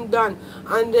 one done.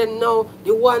 And then now,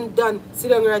 the one done, sit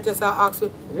down right there, so I ask you,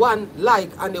 one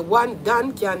like. And the one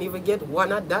done can't even get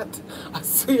one of that. I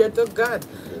swear to God.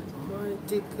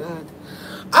 Mighty God.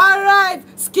 Alright,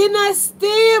 Skinner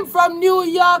Steam from New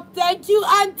York. Thank you,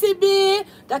 Auntie B.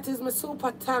 That is my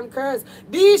super tankers.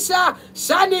 Disha,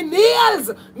 Shani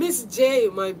Niels, Miss J,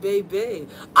 my baby.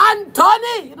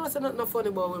 Anthony, you know what's not funny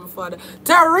about my father.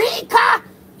 Tarika,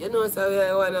 you know what's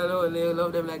I want to know, they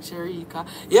love them like Sharika.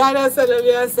 You understand what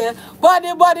I say?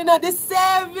 Body, not the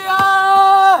savior.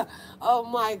 Oh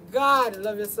my God, I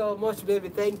love you so much, baby.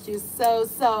 Thank you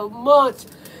so much.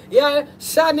 Yeah,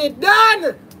 Shani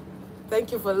Dan.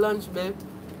 Thank you for lunch, babe.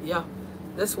 Yeah,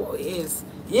 that's what it is.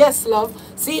 Yes, love.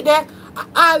 See there?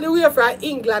 All the way from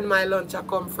England, my lunch I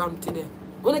come from today.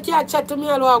 When you can't chat to me,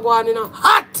 I'll go on, you know.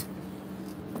 Hot!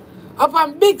 Up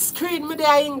on big screen, me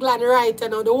there in England right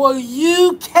now. The whole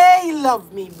UK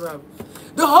love me, bro.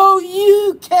 The whole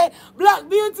UK. Black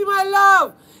Beauty, my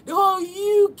love. The whole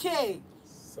UK.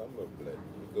 Summer, blood.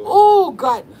 Oh,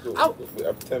 God. I'm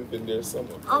temping there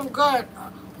summer. I'm good.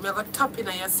 I'm going to tap in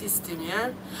your system,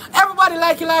 yeah? Everybody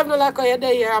like your life, not like how you're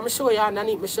there here. I'm sure you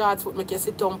underneath my shorts, would make you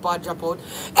sit down or drop out.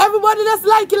 Everybody just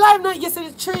like your life now. You see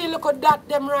the tree, look at that,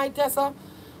 them right there, so.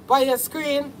 By your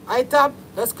screen, I tap,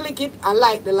 just click it and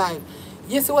like the live.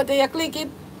 You see what you click it?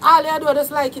 All you do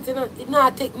just like it, you know? It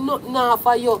not take nothing off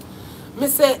for you. Me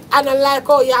say, I don't like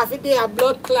how you have to do a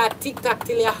blood clot TikTok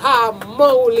till your heart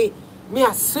moly. Me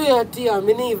I swear to you,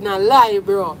 me not even lie,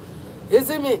 bro. You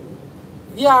see me?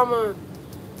 Yeah, man.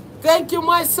 Thank you,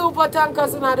 my super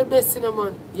tankers, and the best in the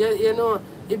man. You know,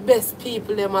 the best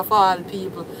people them of all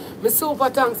people. Me super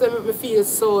thanks them make me feel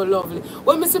so lovely.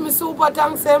 When me see me super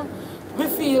thanks them, me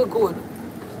feel good.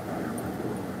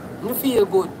 Me feel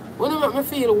good. When you make me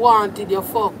feel wanted, you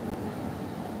fuck.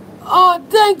 Oh,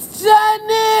 thanks,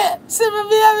 Johnny! See me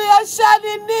baby, a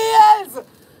shiny nails!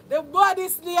 The body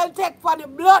snail take for the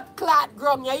blood clot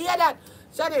ground. You hear that?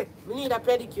 Shani, me need a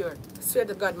pedicure. I swear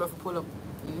to God, I have to pull up.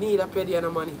 I need a pedi and a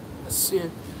money. I swear.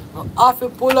 I have to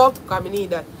pull up because I need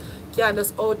that. Can't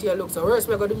just out here look. So first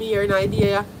I go to me here an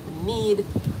idea. I need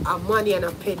a money and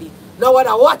a pedi. Now what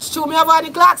I watch too, me have all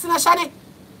the clocks in a Shani.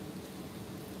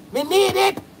 Me need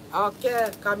it. Okay,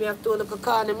 because me have to look a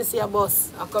car and me see a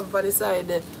bus. I come from the side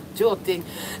there. Joke thing.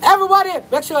 Everybody,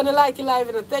 make sure you like it live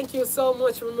and thank you so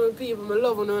much for my people. I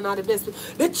love you and all the best people.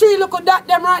 The tree, look at that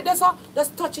them right there, so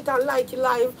just touch it and like it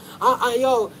live. And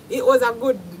yo, it was a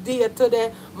good day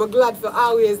today. I'm glad for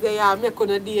always there. I make on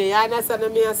a day. You understand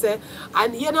what I say?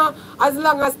 And you know, as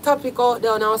long as topic out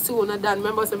there now soon done,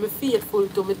 remember say me faithful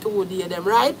to me too day them,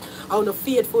 right? I'm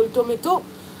faithful to me too.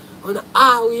 I'm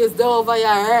always there over here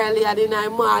earlier in the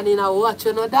morning and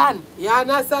watching you done. You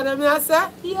understand what I say?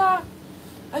 Yeah.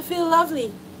 I feel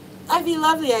lovely. I feel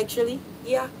lovely actually.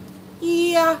 Yeah.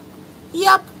 Yeah.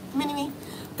 Yep. Mini.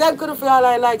 Thank you for all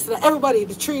our likes. Everybody,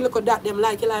 the tree, look at that. Them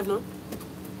like it live now.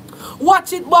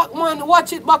 Watch it back, man.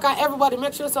 Watch it back. And everybody,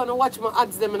 make sure you watch my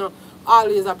ads them, you know.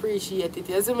 Always appreciate it.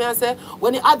 You see me I say?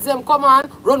 When the ads them come on,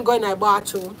 run go in the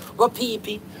bathroom, go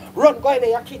pee-pee, run go in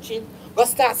your kitchen, go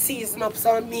start seasoning up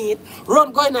some meat,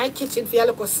 run go in the kitchen for your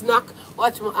little snack.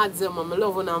 Watch my ads them, man. I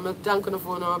love you now. I thank you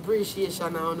for your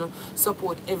appreciation and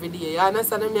support every day. You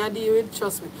understand what I deal with?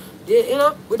 Trust me. You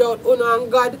know, without honor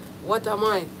and God, what am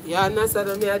I? You understand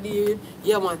what I deal with?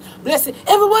 Yeah, man. Bless it.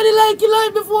 Everybody like your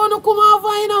life before you come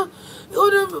over, you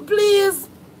know. Please.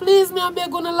 Please, me, I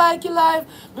beg gonna like your life.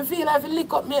 Me feel like you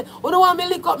lick up me. You don't want me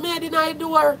lick up me in the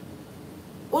door.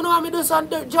 You don't want me do some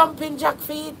jumping jack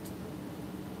feet.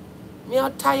 Me are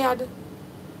tired.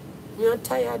 Me are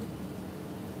tired.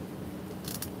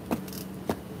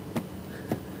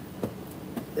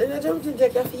 Then I jumping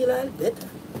jack, I feel a little better.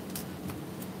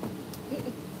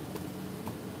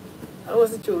 I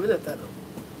wasn't sure with that.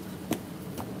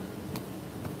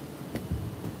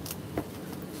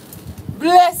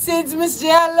 Blessings, Miss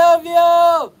J, I love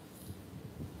you.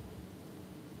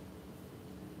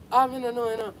 I mean, I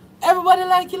know. Everybody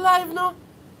like your life now?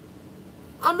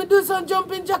 I'm going to do some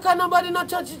jumping jack and nobody not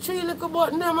touch the tree little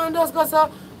button them and just go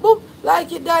so, boom,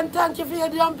 like it done. Thank you for your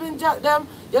jumping jack them.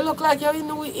 You look like you're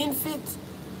in fit.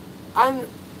 And,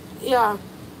 yeah.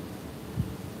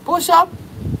 Push up.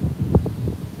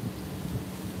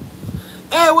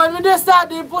 Hey, when we just start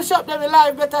doing push up, then we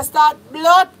life better start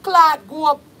blood clot go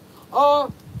up.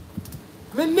 Oh,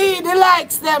 we need the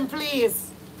likes them, please.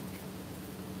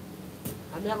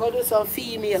 I'm going to do some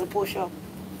female push-up.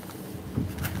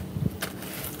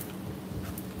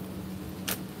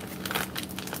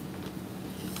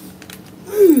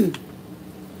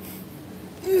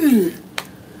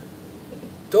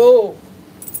 Two.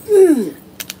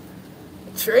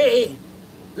 3.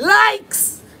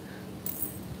 Likes.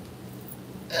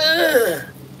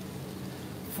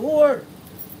 4.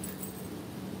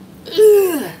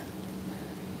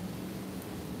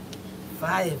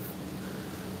 5.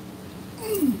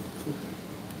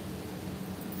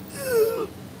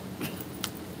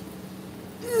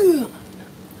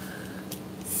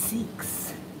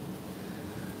 6.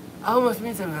 I almost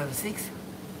made something out of 6.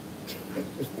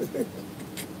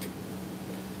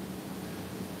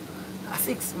 A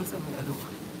 6, what's something I do?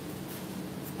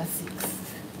 A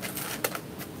 6.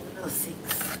 No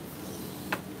 6.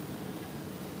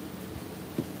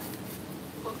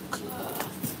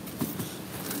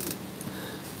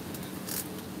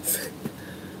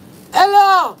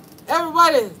 Hello!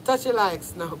 Everybody, touch your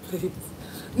likes now, please.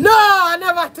 No,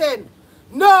 never 10.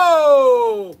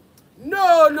 No!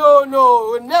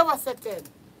 No. Never say 10.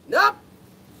 Nope.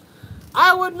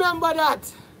 I would remember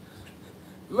that.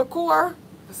 My core,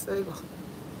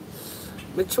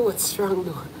 my throat strong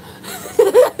though.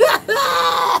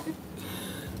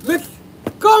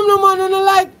 Come no man and I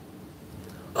like,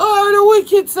 oh, the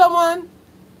wicked someone.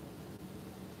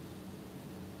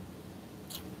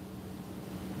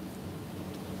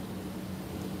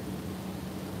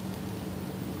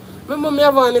 Remember me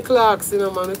have on the clocks, you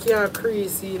know, man. I can't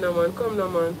crease, you know, man. Come now,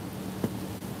 man.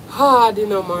 Hard, you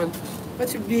know, man.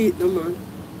 What you beat, no, man.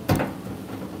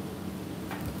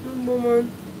 Remember,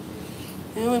 man.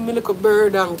 You know, me look a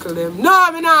bird uncle them. No,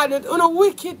 I mean, I do it. You know,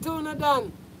 wicked too, no,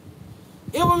 done.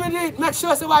 You want me do it, make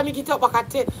sure so why me get up back at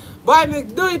 10. Why me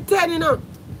do it 10, you know.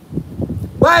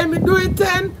 Why me do it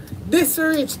 10, this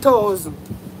reach 1,000.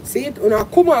 See it? When I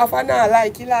come off and I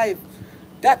like it live.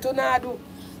 That when I do.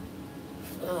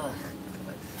 Ah.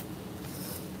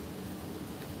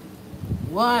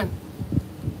 1,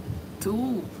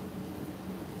 2,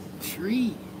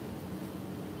 3,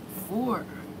 4,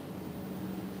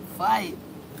 5,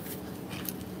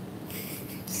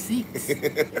 6,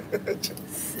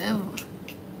 7.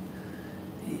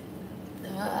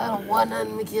 One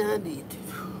hand me can't do it.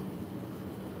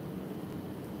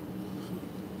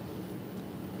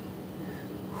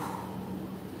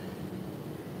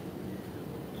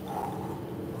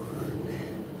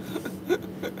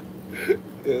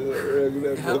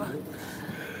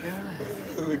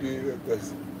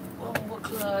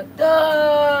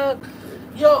 Dog!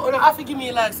 Yo, you have to give me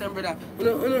a like, son, brother.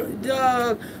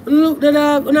 Dog. Look, the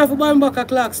dog. You have to buy back a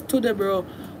clocks today, bro.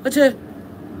 Watch it.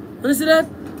 You see that?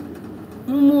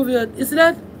 Move it. You see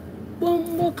that?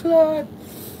 Bumbo clot.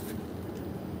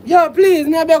 Yo, please,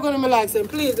 me beg on my likes, son.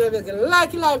 Please, me beg on.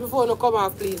 Like it before you come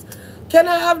off, please. Can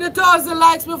I have the 1,000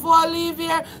 likes before I leave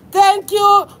here? Thank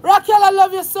you. Raquel, I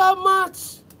love you so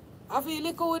much. I feel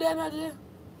liquid with energy.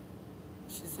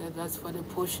 She said that's for the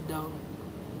push down.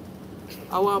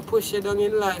 I want to push you down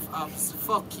in life, Abs.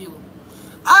 Fuck you.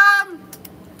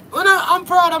 I'm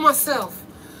proud of myself.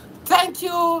 Thank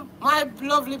you, my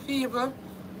lovely people.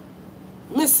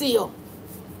 Miss you.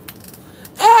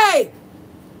 Hey!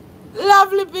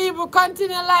 Lovely people,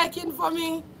 continue liking for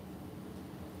me.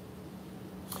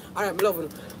 Alright, I'm loving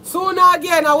it. Soon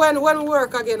again, when we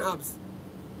work again, Abs.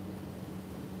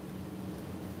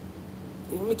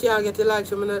 If I can't get the likes,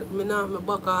 so my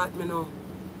back out, me now.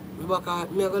 My back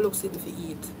out, me go look something to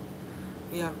eat.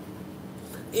 Yeah.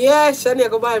 Yeah, Shani, I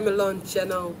go buy me lunch, you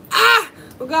know. Ah!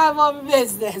 I go about my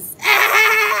business.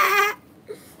 Ah!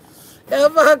 Yeah,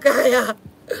 Popcaan, yeah.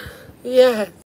 Yeah.